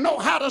folk that know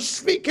how to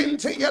speak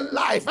into your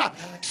life.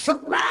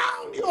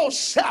 Surround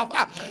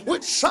yourself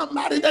with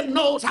somebody that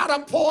knows how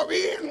to pour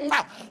in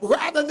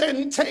rather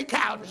than take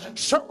out.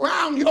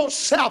 Surround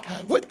yourself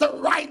with the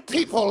right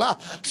people.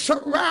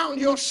 Surround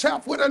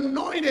yourself with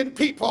anointed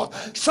people.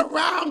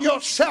 Surround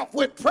yourself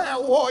with prayer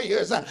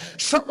warriors.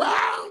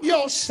 Surround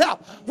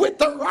yourself with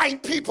the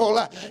right people.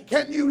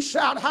 Can you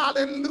shout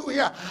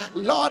hallelujah?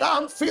 Lord,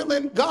 I'm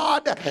feeling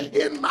God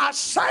in my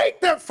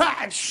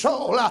sanctified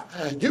soul.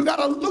 You got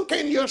to look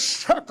in your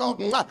circle.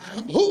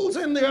 Who's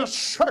in their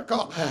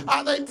circle?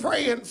 Are they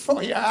praying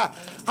for you?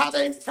 Are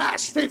they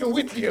fasting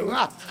with you?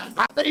 Are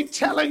they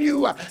telling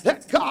you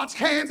that God's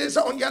hand is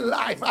on your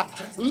life?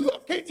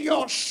 Look at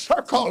your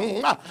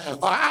circle.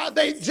 Or are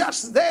they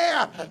just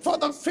there for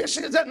the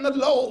fishes and the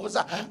loaves?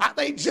 Are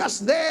they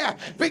just there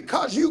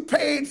because you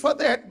paid for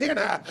their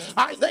dinner?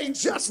 Are they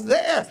just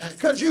there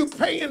because you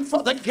paying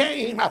for the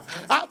game?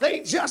 Are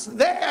they just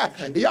there?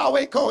 Y'all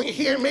ain't going to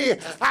hear me.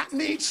 I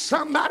need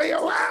somebody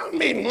around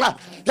me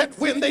that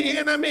when the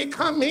enemy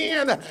come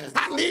in,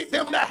 I need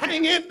them to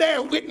hang in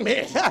there with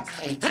me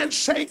and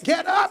say,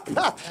 get up.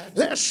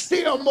 There's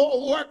still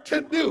more work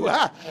to do.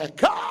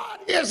 God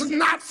is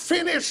not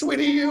finished with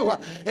you.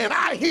 And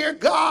I hear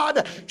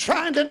God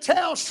trying to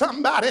tell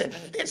somebody,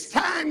 it's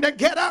time to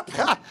get up.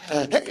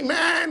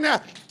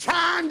 Amen.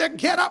 Time to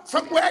get up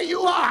from where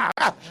you are.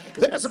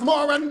 There's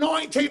more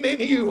anointing in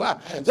you.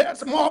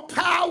 There's more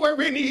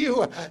power in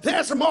you.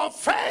 There's more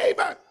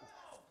favor.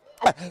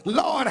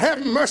 Lord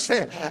have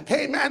mercy.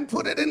 Amen.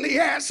 Put it in the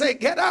air. Say,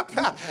 get up.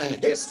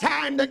 It's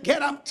time to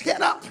get up.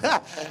 Get up.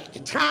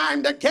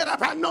 Time to get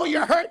up. I know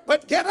you're hurt,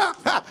 but get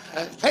up.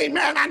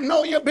 Amen. I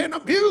know you've been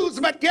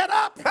abused, but get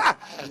up.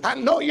 I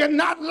know you're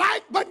not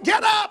liked, but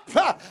get up.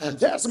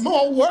 There's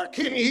more work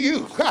in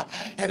you.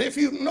 And if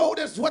you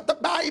notice what the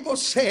Bible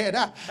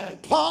said,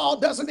 Paul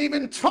doesn't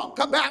even talk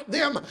about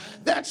them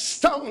that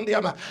stoned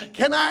him.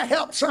 Can I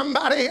help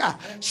somebody?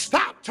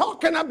 Stop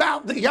talking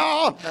about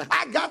y'all.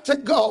 I got to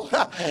go.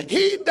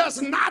 He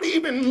does not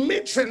even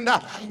mention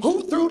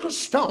who threw the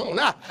stone.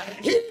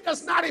 He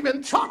does not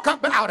even talk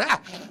about,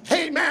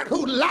 amen,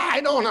 who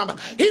lied on him.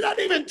 He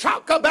doesn't even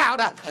talk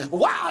about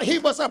while he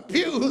was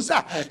abused.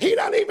 He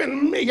doesn't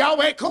even,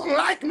 y'all ain't gonna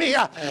like me.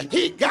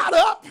 He got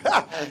up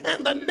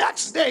and the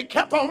next day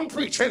kept on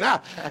preaching.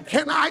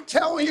 Can I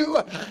tell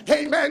you,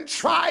 amen,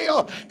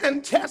 trial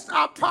and tests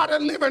are part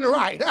of living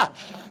right.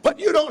 But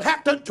you don't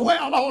have to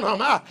dwell on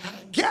them.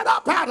 Get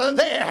up out of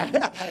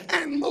there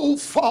and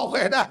move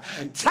forward.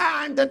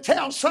 Time to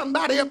tell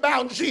somebody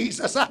about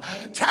Jesus.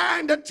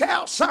 Time to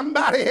tell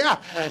somebody,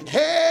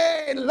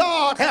 hey,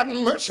 Lord have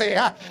mercy.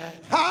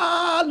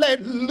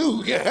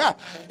 Hallelujah.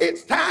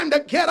 It's time to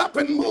get up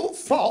and move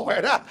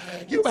forward.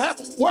 You have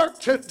work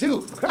to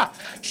do.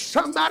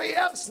 Somebody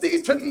else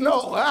needs to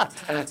know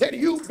that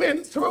you've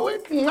been through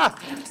it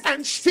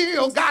and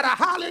still got a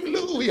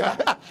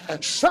hallelujah.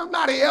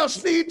 Somebody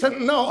else needs to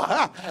know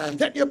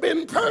that you've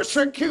been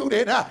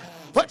persecuted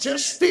but you're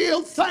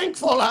still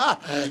thankful.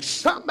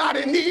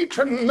 Somebody need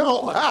to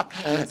know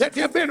that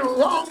you've been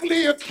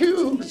wrongly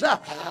accused,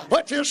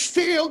 but you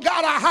still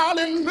got a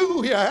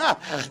hallelujah.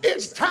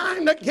 It's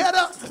time to get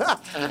up,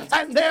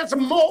 and there's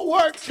more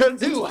work to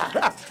do.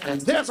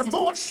 There's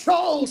more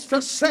souls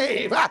to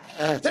save.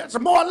 There's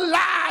more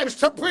lives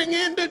to bring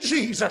into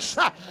Jesus.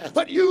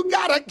 But you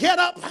got to get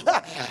up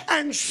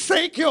and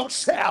shake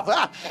yourself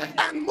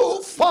and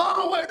move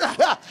forward.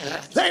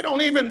 They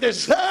don't even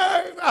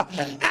deserve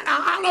an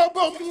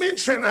honorable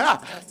mention.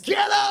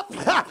 Get up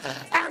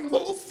and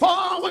move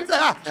forward.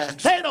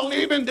 They don't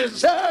even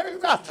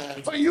deserve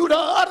for you to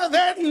utter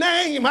their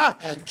name.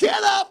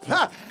 Get up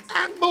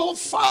and move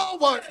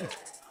forward.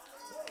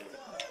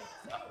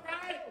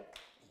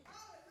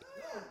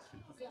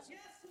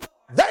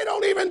 They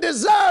don't even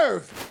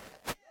deserve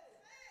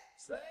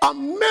a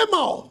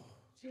memo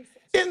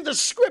in the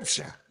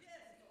scripture.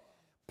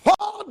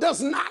 Paul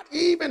does not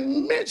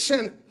even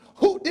mention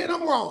who did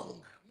him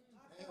wrong.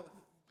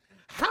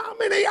 How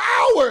many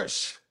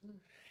hours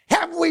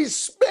have we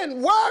spent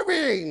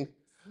worrying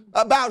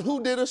about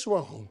who did us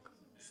wrong?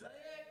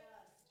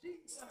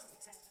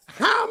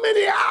 How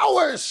many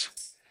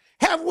hours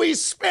have we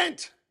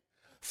spent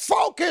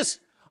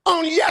focused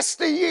on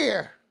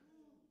yesteryear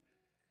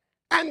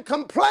and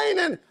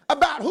complaining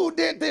about who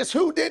did this,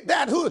 who did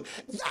that, who?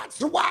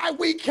 That's why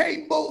we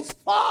can't move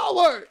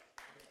forward.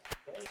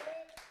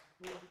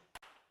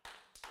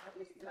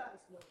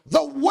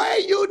 The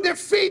way you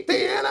defeat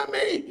the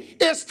enemy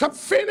is to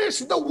finish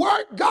the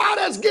work God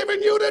has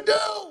given you to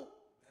do.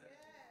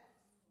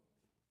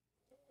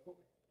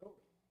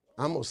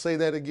 I'm going to say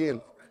that again.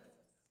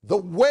 The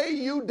way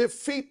you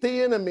defeat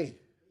the enemy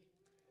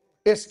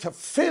is to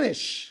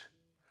finish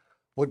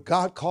what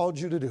God called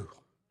you to do.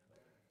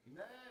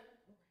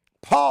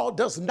 Paul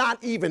does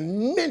not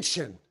even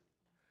mention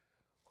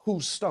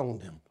who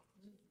stoned him.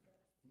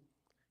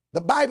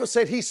 The Bible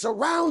said he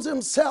surrounds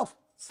himself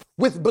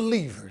with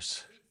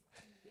believers,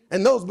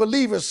 and those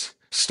believers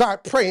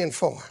start praying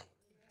for him.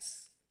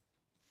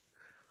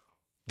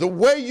 The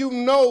way you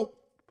know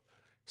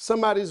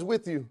somebody's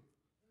with you,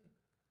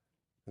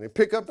 and they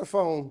pick up the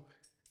phone,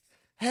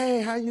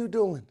 hey, how you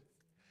doing?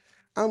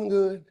 I'm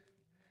good.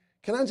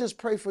 Can I just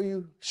pray for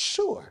you?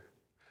 Sure.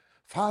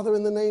 Father,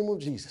 in the name of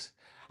Jesus,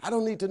 I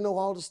don't need to know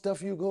all the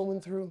stuff you're going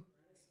through.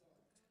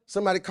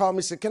 Somebody called me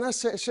and said, can I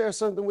share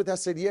something with you? I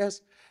said,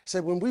 yes. I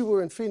said, when we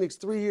were in Phoenix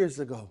 3 years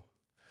ago,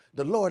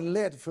 the Lord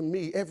led for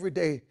me every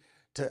day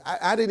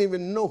I didn't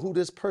even know who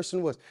this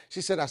person was.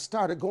 She said, I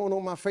started going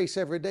on my face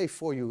every day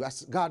for you.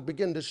 God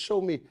began to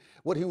show me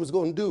what he was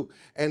going to do.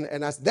 And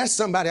that's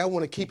somebody I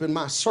want to keep in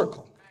my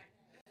circle.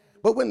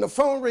 But when the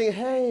phone rings,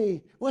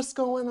 hey, what's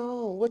going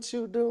on? What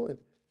you doing?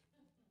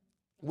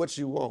 What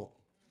you want?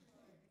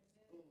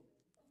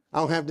 I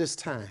don't have this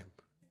time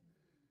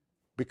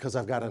because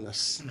I've got an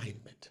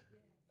assignment.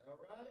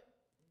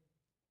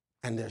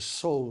 And there's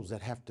souls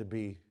that have to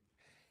be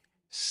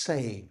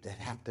saved, that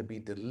have to be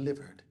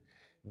delivered.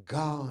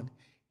 God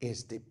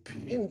is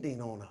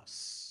depending on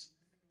us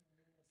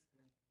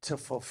to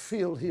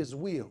fulfill his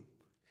will.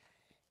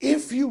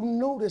 If you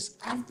notice,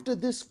 after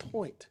this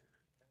point,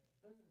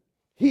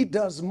 he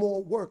does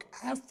more work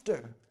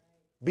after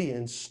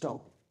being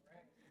stoned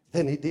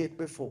than he did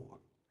before.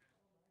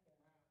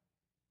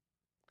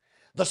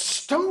 The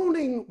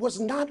stoning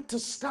was not to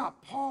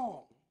stop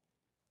Paul,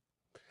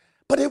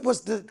 but it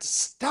was to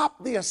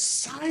stop the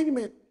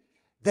assignment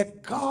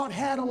that God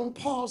had on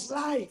Paul's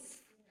life.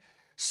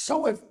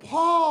 So if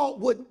Paul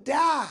would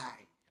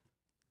die,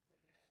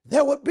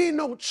 there would be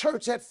no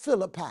church at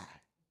Philippi.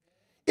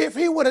 If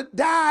he would have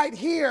died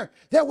here,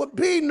 there would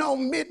be no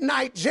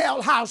midnight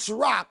jailhouse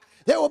rock.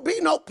 There would be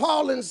no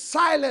Paul and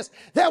Silas.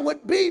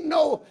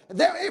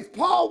 If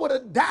Paul would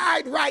have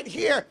died right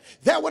here,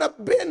 there would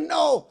have been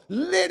no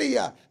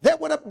Lydia. There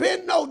would have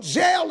been no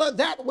jailer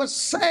that was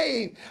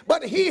saved.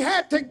 But he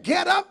had to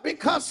get up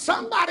because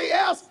somebody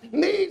else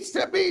needs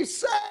to be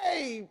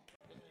saved.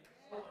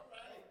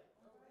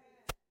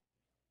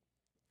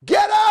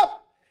 Get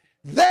up.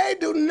 They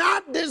do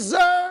not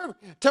deserve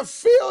to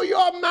fill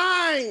your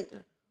mind.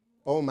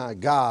 Oh my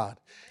God.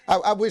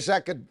 I wish I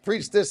could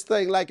preach this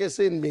thing like it's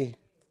in me.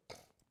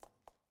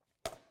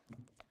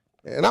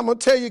 And I'm going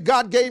to tell you,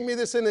 God gave me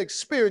this in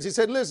experience. He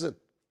said, listen,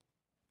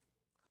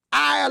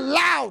 I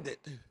allowed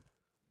it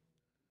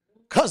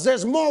because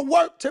there's more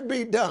work to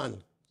be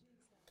done.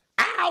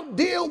 I'll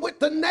deal with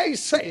the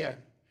naysayer.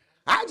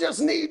 I just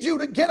need you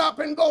to get up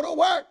and go to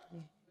work.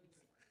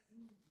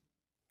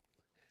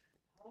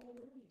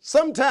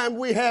 Sometimes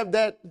we have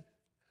that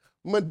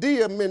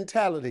Medea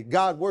mentality.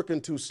 God working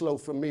too slow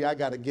for me. I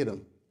got to get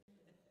him.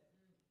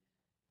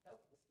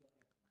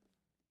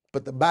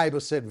 But the Bible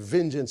said,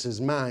 vengeance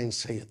is mine,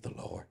 saith the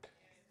Lord.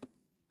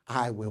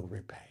 I will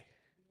repay.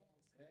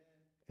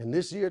 In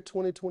this year,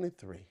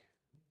 2023,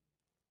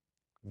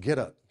 get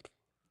up,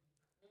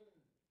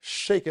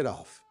 shake it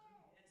off,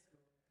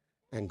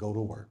 and go to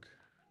work.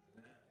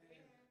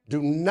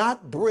 Do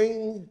not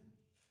bring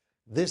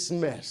this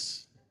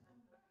mess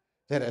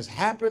that has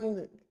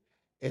happened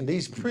in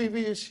these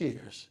previous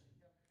years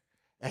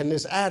and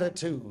this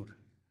attitude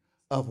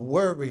of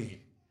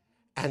worry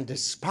and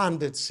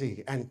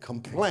despondency and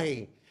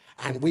complaint,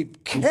 and we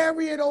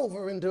carry it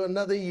over into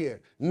another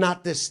year.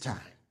 Not this time.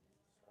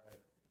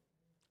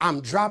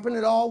 I'm dropping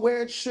it all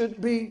where it should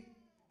be,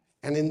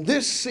 and in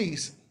this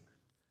season,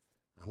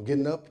 I'm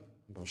getting up,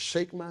 I'm going to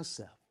shake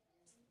myself,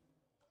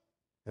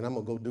 and I'm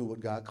going to go do what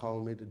God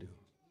called me to do.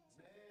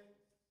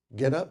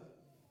 Get up,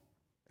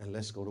 and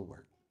let's go to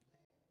work.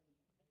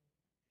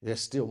 There's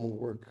still more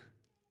work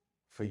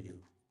for you.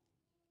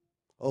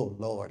 Oh,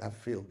 Lord, I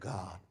feel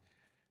God.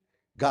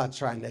 God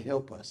trying to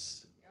help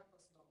us.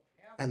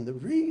 And the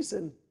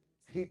reason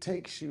he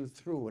takes you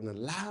through and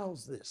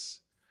allows this,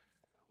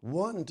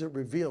 one, to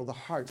reveal the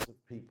hearts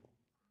of people,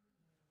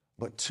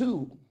 but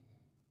two,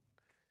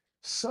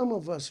 some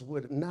of us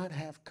would not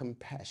have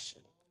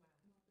compassion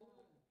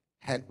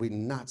had we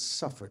not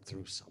suffered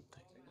through something.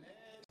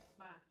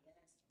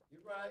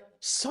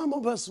 Some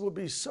of us would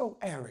be so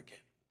arrogant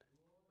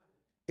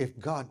if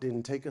God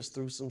didn't take us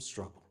through some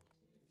struggle.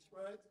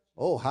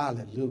 Oh,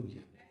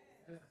 hallelujah.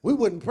 We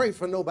wouldn't pray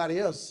for nobody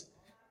else,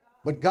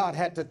 but God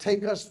had to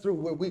take us through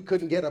where we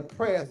couldn't get a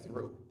prayer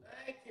through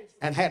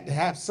and had to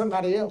have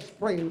somebody else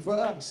praying for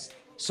us.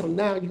 So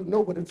now you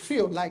know what it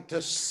feels like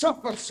to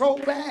suffer so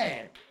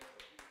bad.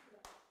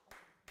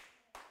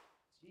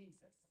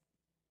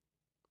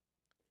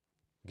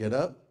 Get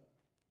up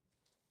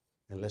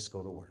and let's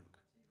go to work.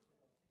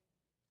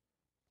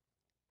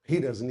 He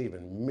doesn't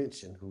even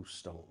mention who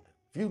stoned him.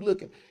 If you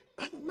look at,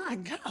 oh my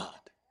God,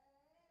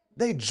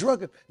 they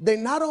drug him. They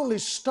not only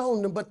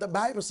stoned him, but the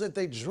Bible said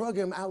they drug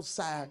him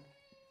outside.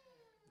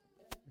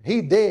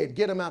 He dead,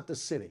 get him out the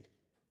city.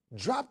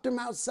 Dropped him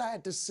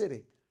outside the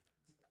city,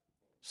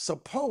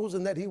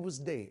 supposing that he was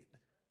dead.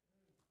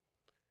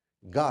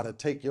 God will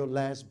take your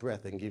last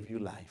breath and give you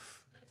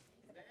life.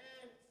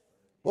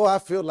 Boy, I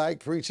feel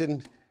like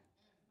preaching.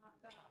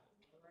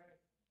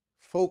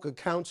 Folk will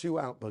count you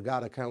out, but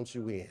God will count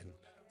you in.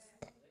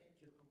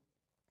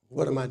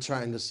 What am I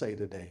trying to say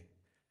today?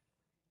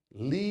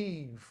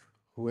 Leave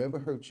whoever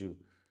hurt you.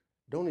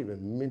 Don't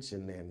even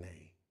mention their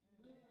name.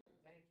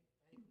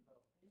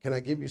 Can I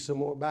give you some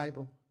more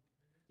Bible?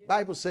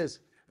 Bible says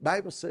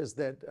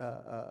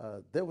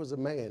that there was a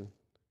man,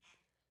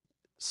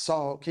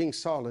 Saul, King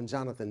Saul and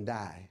Jonathan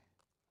died,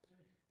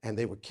 and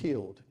they were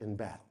killed in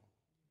battle.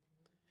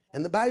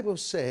 And the Bible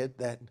said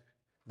that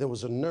there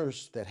was a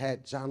nurse that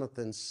had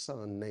Jonathan's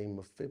son named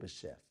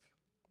Mephibosheth.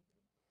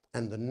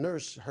 And the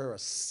nurse, her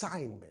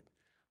assignment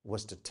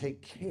was to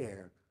take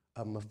care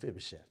of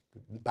Mephibosheth.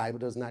 The Bible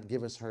does not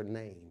give us her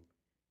name.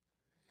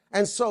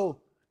 And so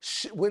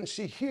when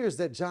she hears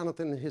that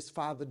Jonathan, his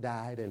father,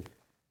 died and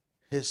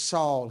his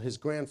Saul, his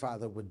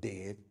grandfather, were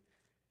dead,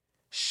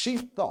 she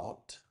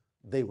thought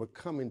they were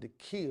coming to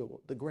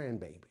kill the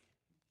grandbaby.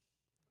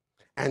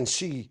 And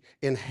she,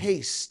 in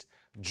haste,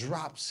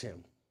 drops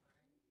him.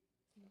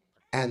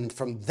 And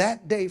from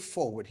that day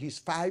forward, he's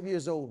 5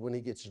 years old when he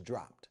gets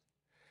dropped.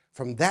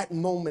 From that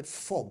moment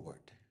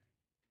forward,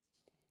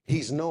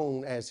 he's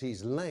known as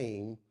he's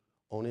lame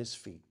on his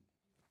feet.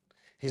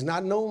 He's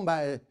not known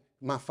by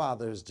my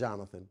father is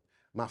Jonathan,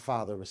 my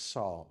father is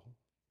Saul.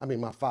 I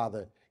mean, my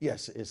father,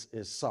 yes,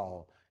 is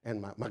Saul,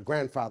 and my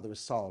grandfather is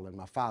Saul, and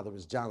my father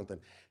is Jonathan.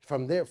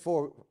 From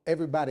therefore,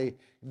 everybody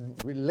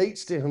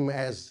relates to him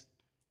as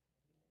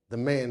the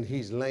man,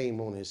 he's lame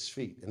on his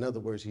feet. In other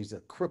words, he's a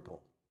cripple.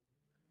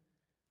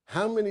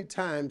 How many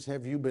times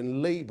have you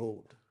been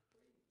labeled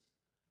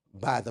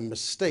by the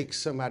mistake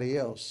somebody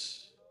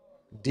else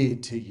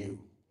did to you?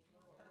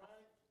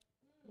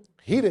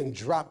 He didn't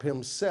drop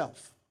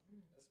himself.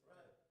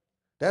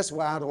 That's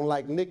why I don't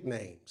like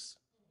nicknames.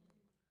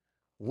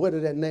 Where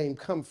did that name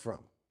come from?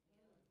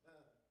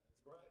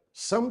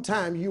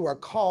 Sometimes you are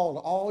called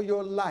all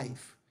your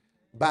life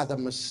by the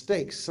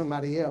mistake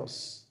somebody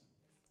else.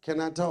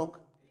 Can I talk?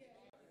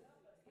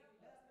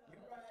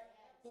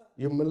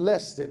 You're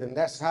molested, and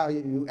that's how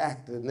you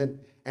act,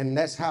 and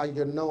that's how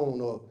you're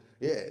known. Or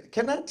yeah.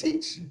 Can I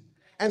teach?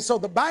 And so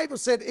the Bible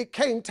said it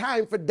came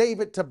time for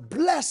David to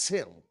bless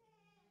him.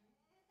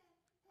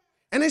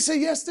 And they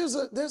said, yes,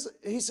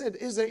 he said,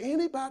 is there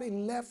anybody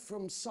left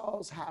from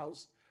Saul's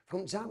house,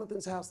 from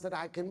Jonathan's house, that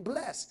I can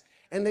bless?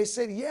 And they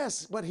said,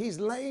 yes, but he's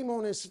lame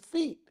on his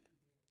feet.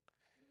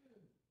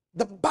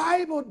 The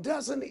Bible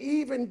doesn't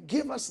even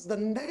give us the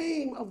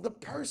name of the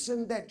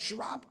person that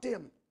dropped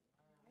him.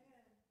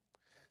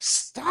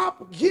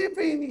 Stop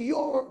giving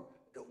your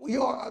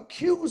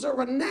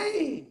accuser a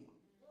name.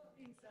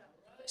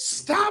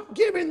 Stop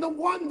giving the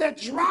one that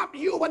dropped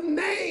you a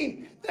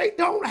name. They're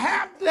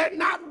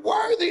not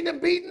worthy to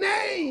be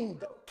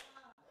named.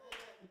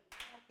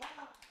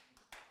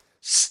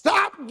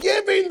 Stop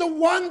giving the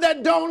one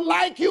that don't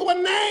like you a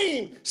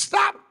name.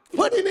 Stop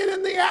putting it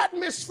in the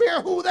atmosphere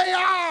who they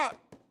are.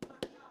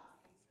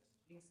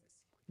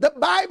 The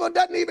Bible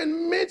doesn't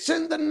even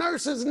mention the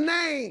nurse's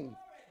name.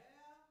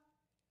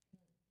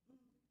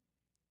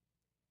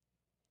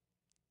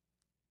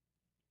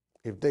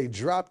 If they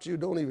dropped you,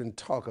 don't even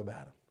talk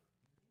about them.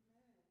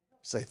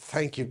 Say,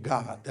 thank you,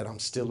 God, that I'm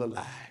still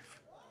alive.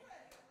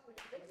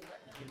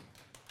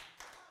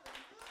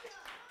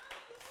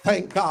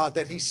 Thank God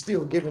that he's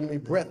still giving me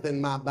breath in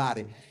my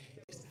body.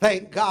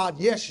 Thank God,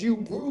 yes, you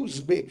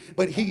bruised me,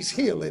 but he's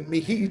healing me.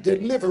 He's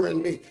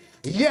delivering me.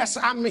 Yes,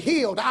 I'm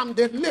healed. I'm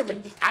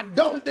delivered.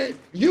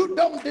 You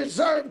don't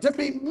deserve to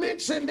be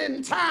mentioned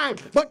in time,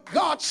 but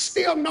God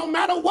still, no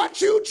matter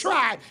what you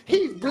tried,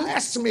 he's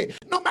blessed me.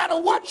 No matter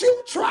what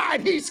you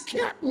tried, he's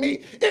kept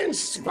me. In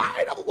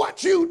spite of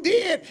what you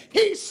did,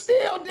 he's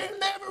still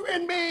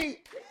delivering me.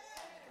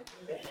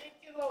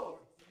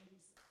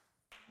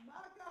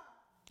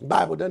 The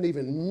Bible doesn't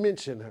even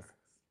mention her.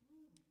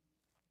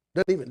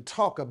 Doesn't even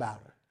talk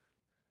about her.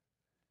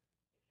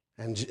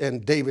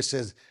 And David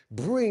says,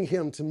 bring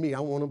him to me. I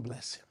want to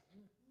bless him.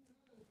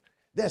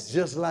 That's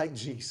just like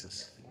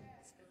Jesus.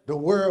 The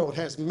world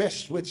has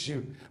messed with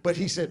you, but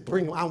he said,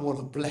 bring him. I want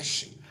to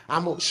bless you.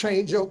 I'm going to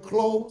change your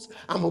clothes.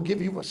 I'm going to give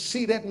you a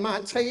seat at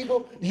my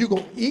table. You're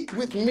going to eat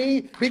with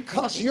me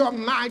because you're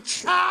my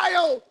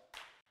child.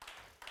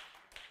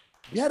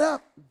 Get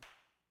up.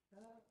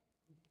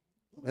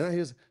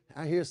 And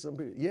I hear some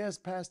people, yes,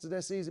 Pastor,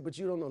 that's easy, but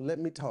you don't know. Let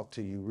me talk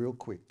to you real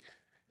quick.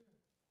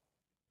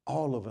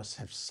 All of us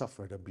have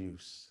suffered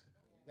abuse.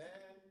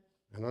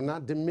 And I'm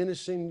not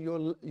diminishing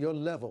your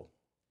level.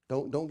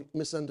 Don't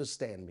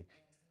misunderstand me.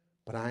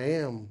 But I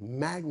am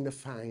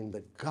magnifying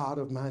the God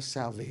of my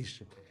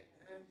salvation.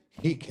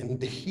 He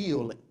can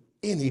heal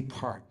any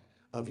part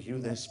of you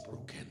that's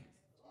broken.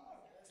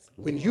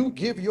 When you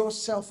give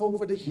yourself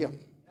over to him,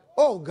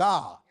 oh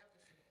God,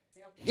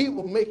 he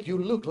will make you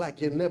look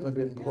like you've never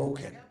been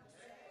broken.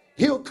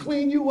 He'll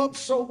clean you up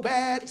so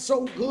bad,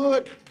 so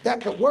good,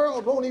 that the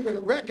world won't even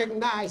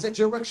recognize that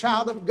you're a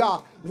child of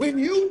God. When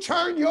you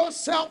turn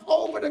yourself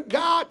over to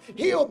God,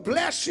 he'll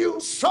bless you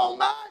so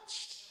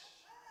much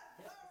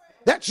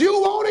that you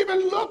won't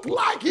even look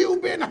like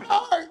you've been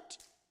hurt.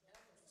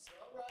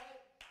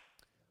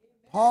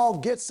 Paul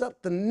gets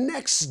up the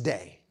next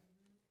day,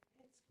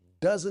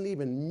 doesn't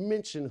even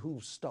mention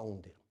who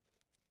stoned him.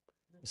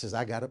 He says,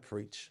 I got to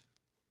preach.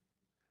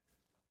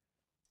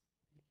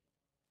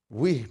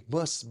 We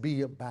must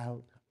be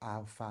about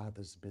our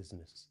Father's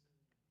business.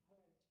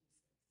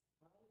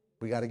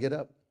 We got to get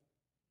up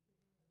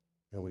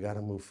and we got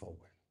to move forward.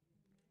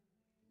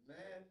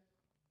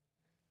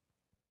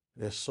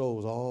 There's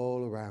souls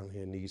all around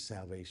here need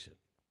salvation.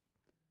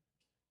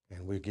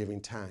 And we're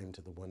giving time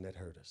to the one that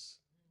hurt us.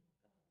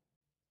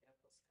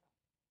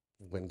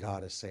 When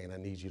God is saying, I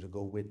need you to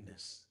go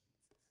witness.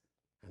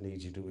 I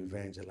need you to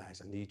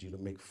evangelize. I need you to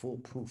make full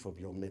proof of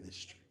your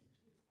ministry.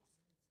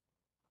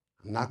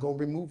 I'm not going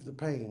to remove the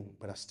pain,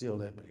 but I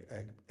still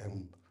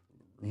am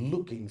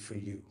looking for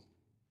you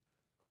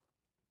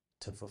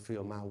to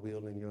fulfill my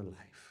will in your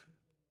life.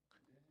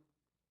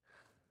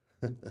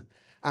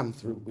 I'm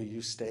through. Will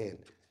you stand?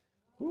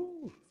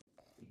 Woo.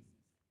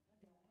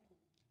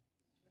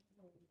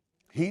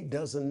 He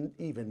doesn't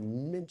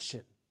even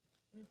mention.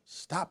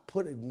 Stop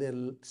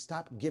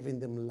giving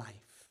them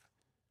life.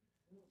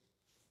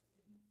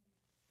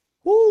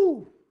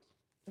 Woo!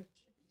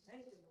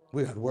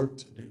 We got work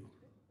to do.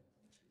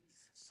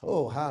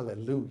 Oh,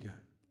 hallelujah.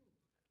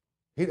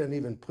 He doesn't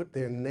even put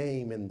their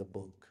name in the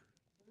book.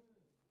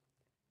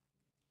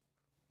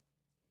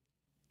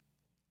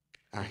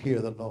 I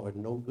hear the Lord,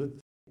 no good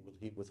thing will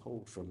he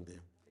withhold from them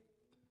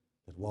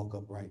that walk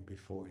upright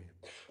before him.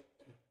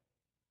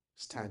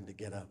 It's time to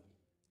get up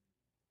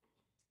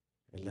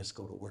and let's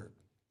go to work.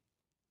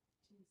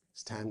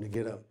 It's time to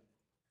get up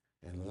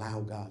and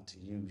allow God to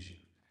use you.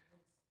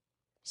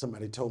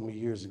 Somebody told me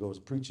years ago, a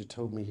preacher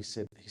told me, he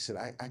said,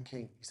 I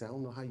can't, he said, I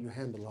don't know how you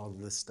handle all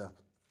of this stuff.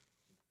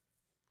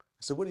 I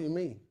said, what do you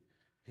mean?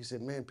 He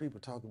said, man, people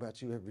talk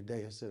about you every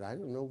day. I said, I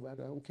don't know about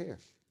it, I don't care.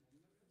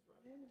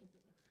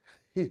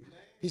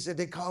 He said,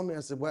 they call me.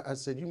 I said, what? I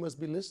said, you must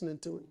be listening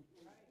to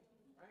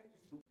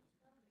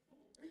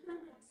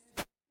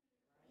it.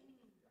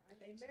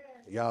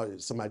 Y'all,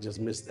 somebody just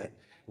missed that.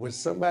 When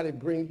somebody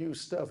bring you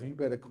stuff, you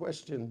better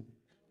question,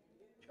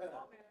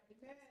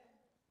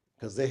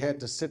 because they had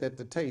to sit at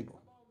the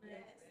table.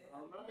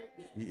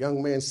 A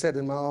young man sat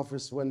in my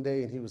office one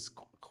day and he was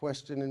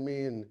questioning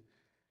me,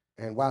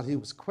 and while he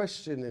was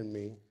questioning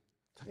me,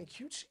 thank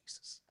you,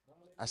 Jesus,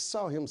 I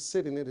saw him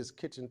sitting at his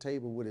kitchen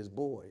table with his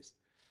boys,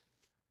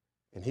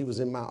 and he was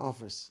in my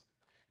office,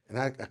 and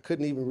I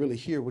couldn't even really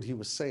hear what he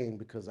was saying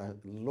because the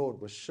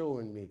Lord was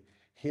showing me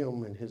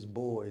him and his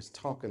boys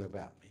talking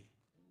about me.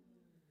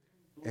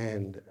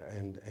 And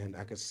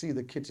I could see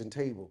the kitchen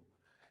table.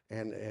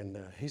 And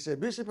he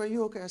said, Bishop, are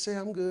you okay? I said,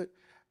 I'm good.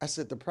 I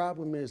said, the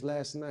problem is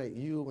last night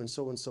you and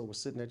so were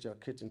sitting at your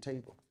kitchen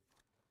table.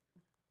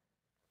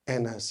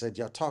 And I said,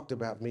 y'all talked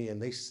about me,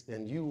 and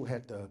you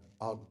had the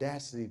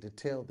audacity to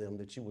tell them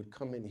that you would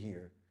come in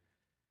here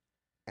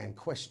and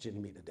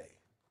question me today.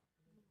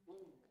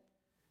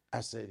 I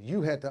said,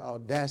 you had the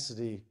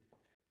audacity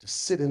to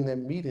sit in that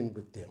meeting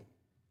with them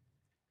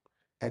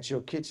at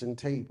your kitchen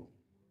table.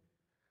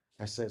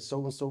 I said,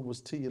 so-and-so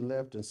was to your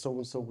left and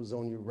so-and-so was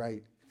on your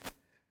right.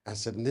 I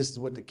said, and this is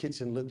what the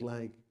kitchen looked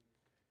like.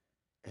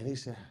 And he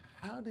said,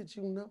 how did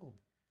you know?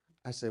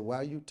 I said,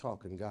 while you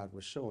talking, God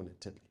was showing it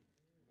to me.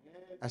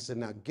 I said,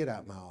 now get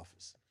out my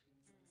office.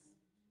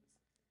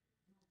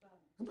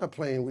 I'm not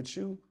playing with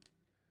you.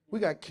 We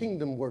got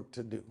kingdom work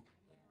to do.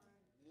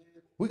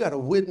 We got to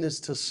witness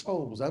to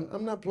souls.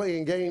 I'm not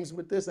playing games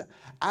with this.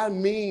 I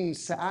mean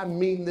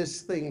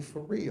this thing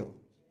for real.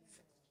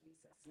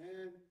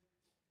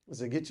 I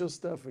said, get your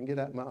stuff and get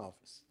out of my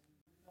office,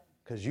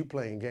 because you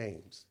playing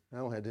games. I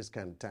don't have this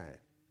kind of time.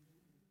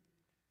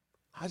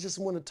 I just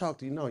want to talk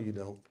to you. No, you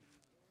don't.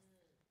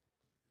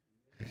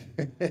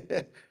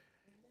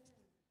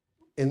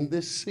 In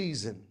this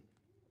season,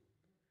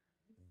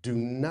 do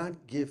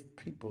not give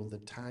people the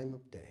time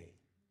of day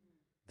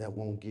that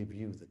won't give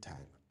you the time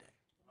of day.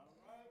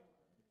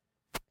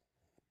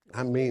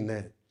 I mean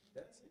that.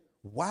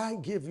 Why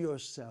give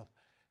yourself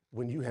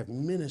when you have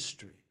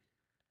ministry?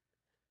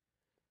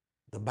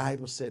 The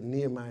Bible said,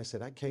 Nehemiah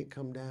said, I can't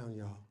come down,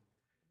 y'all.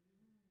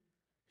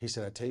 He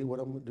said, I tell you what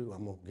I'm going to do.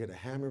 I'm going to get a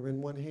hammer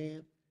in one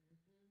hand,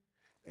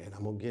 and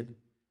I'm going to get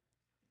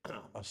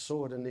a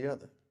sword in the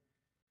other.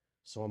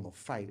 So I'm going to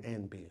fight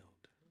and build.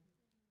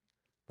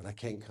 But I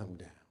can't come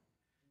down.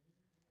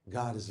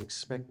 God is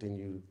expecting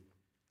you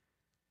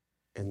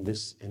in the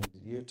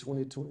year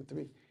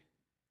 2023.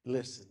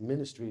 Listen,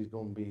 ministry is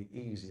going to be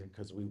easier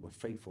because we were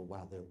faithful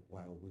while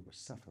we were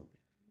suffering.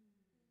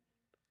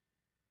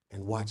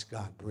 And watch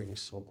God bring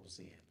souls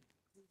in.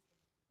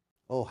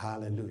 Oh,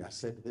 hallelujah. I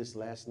said this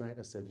last night.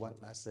 I said, what?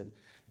 I said,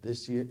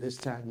 this year, this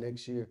time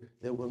next year,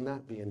 there will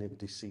not be an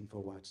empty seat for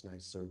Watch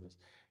Night service.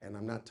 And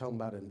I'm not talking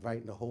about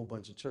inviting a whole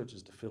bunch of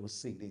churches to fill a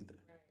seat either.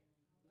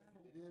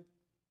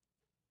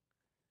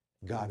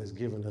 God has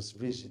given us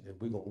vision, and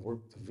we're going to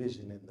work the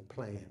vision and the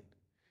plan.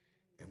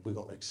 And we're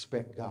going to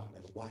expect God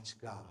and watch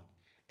God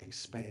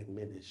expand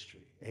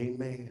ministry.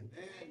 Amen.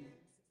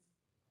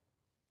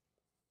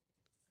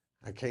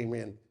 I came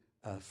in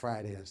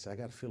Friday. I said, I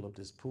got to fill up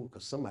this pool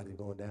because somebody's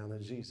going down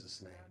in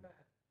Jesus' name.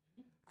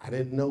 I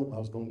didn't know I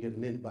was going to get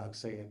an inbox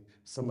saying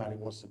somebody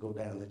wants to go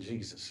down in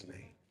Jesus'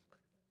 name.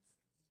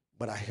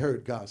 But I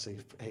heard God say,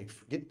 hey,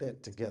 get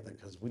that together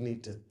because we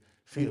need to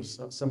feel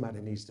somebody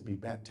needs to be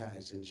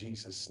baptized in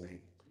Jesus' name.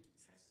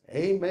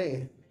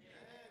 Amen.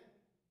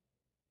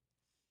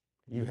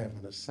 You have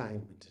an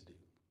assignment to do.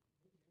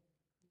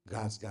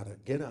 God's got to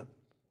get up.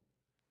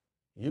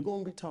 You're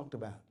going to be talked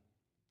about.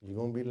 You're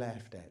going to be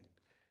laughed at.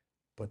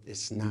 But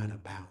it's not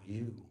about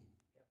you.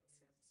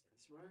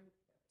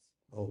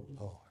 Oh,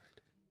 Lord.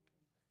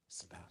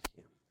 It's about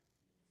him.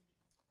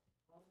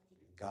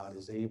 God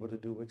is able to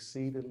do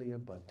exceedingly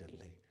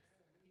abundantly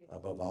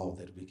above all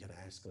that we can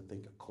ask or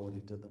think,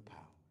 according to the power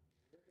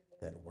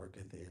that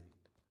worketh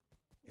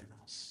in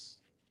us.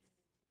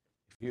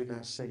 If you're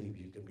not saved,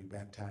 you can be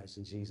baptized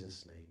in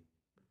Jesus' name.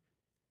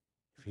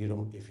 If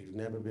you've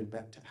never been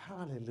baptized,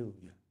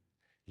 hallelujah,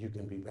 you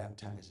can be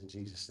baptized in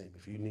Jesus' name.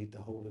 If you need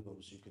the Holy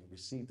Ghost, you can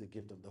receive the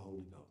gift of the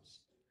Holy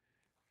Ghost.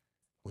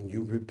 When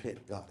you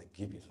repent, God will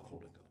give you the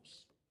Holy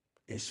Ghost.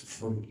 It's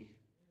free.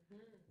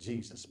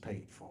 Jesus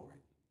paid for it.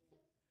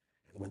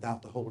 And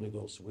without the Holy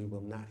Ghost, we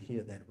will not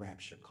hear that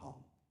rapture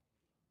call.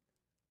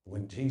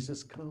 When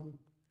Jesus comes,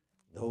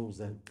 those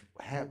that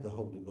have the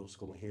Holy Ghost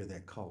are going to hear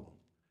that call.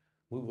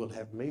 We will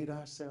have made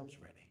ourselves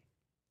ready.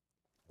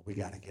 We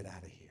got to get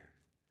out of here.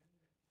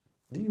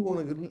 Do you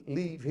want to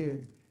leave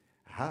here?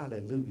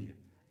 Hallelujah.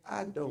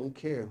 I don't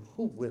care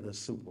who wins a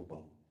Super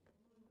Bowl.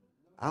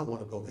 I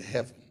want to go to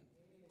heaven.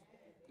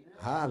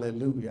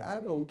 Hallelujah.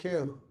 I don't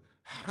care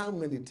how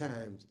many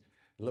times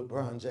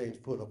LeBron James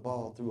put a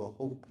ball through a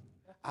hoop.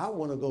 I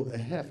want to go to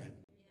heaven.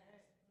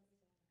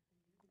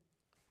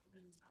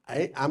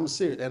 I'm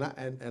serious,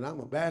 and I'm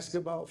a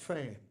basketball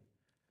fan.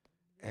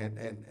 And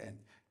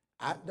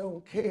I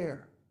don't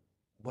care,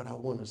 but I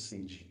want to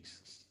see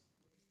Jesus.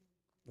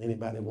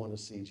 Anybody want to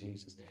see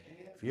Jesus?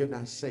 If you're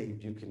not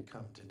saved, you can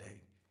come today.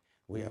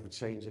 We have a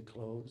change of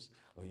clothes,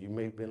 or you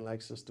may have been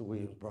like Sister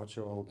Williams, brought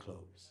your own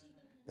clothes.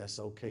 That's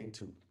okay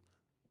too.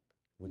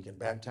 We can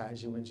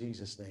baptize you in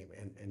Jesus' name.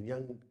 And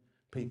young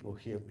people,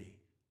 hear me.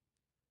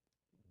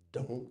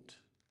 Don't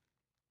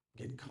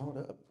get caught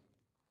up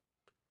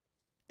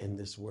in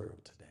this world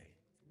today.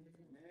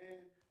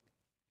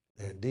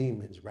 There are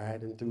demons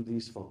riding through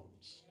these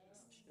phones.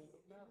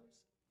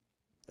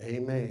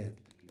 Amen.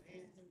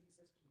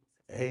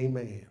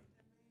 Amen.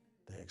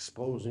 They're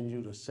exposing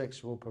you to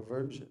sexual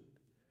perversion.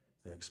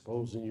 They're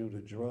exposing you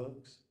to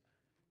drugs.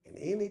 And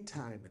any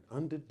time an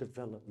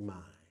underdeveloped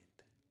mind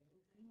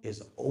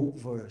is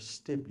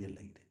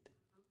overstimulated,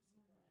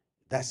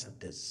 that's a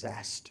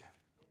disaster.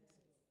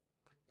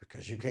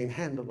 Because you can't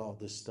handle all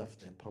this stuff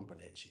they're pumping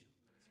at you.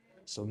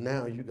 So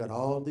now you got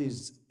all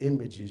these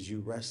images you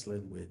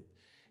wrestling with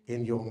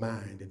in your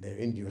mind, and they're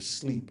in your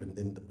sleep, and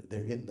then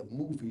they're in the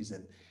movies,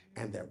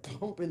 and they're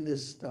pumping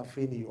this stuff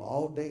in you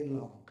all day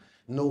long.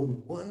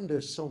 No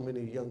wonder so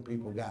many young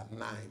people got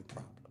mind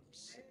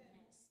problems.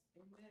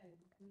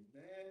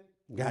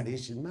 Got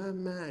issues. My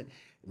mind.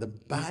 The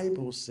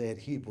Bible said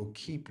he will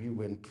keep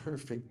you in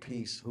perfect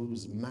peace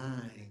whose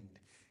mind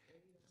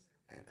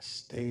and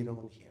stayed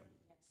on him.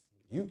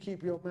 You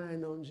keep your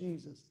mind on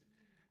Jesus.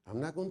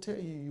 I'm not going to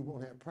tell you you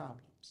won't have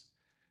problems,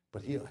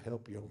 but he'll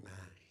help your mind.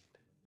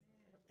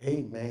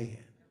 Amen.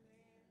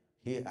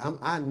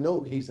 I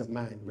know he's a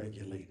mind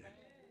regulator.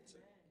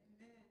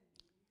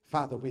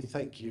 Father, we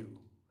thank you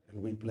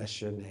and we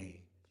bless your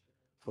name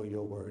for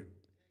your word.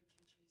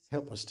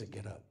 Help us to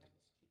get up.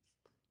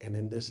 And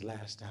in this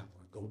last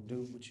hour, go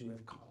do what you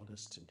have called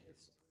us to do.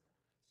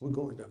 We're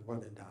going to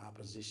run into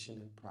opposition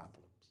and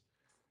problems.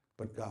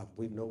 But God,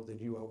 we know that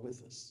you are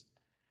with us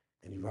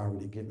and you've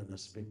already given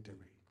us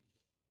victory.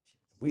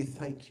 We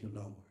thank you,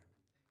 Lord,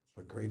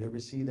 for greater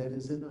is he that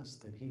is in us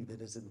than he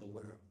that is in the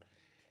world.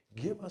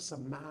 Give us a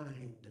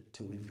mind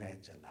to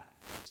evangelize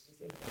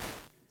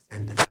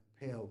and to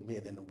compel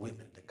men and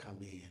women to come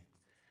in.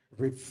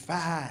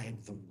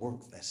 Revive the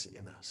work that's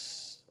in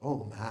us.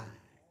 Oh my.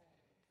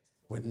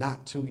 We're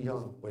not too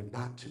young. We're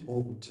not too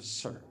old to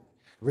serve.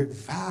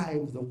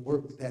 Revive the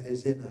work that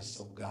is in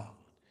us, oh God.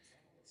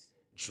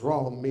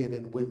 Draw men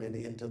and women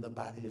into the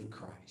body of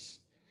Christ.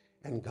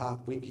 And God,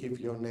 we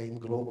give your name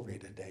glory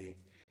today.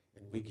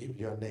 And we give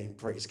your name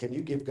praise. Can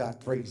you give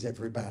God praise,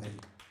 everybody?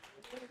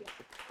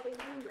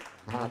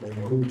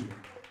 Hallelujah.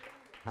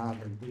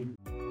 Hallelujah.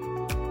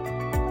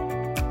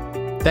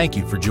 Thank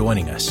you for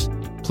joining us.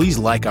 Please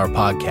like our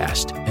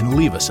podcast and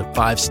leave us a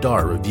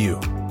 5-star review.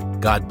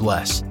 God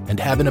bless and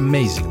have an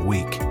amazing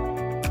week.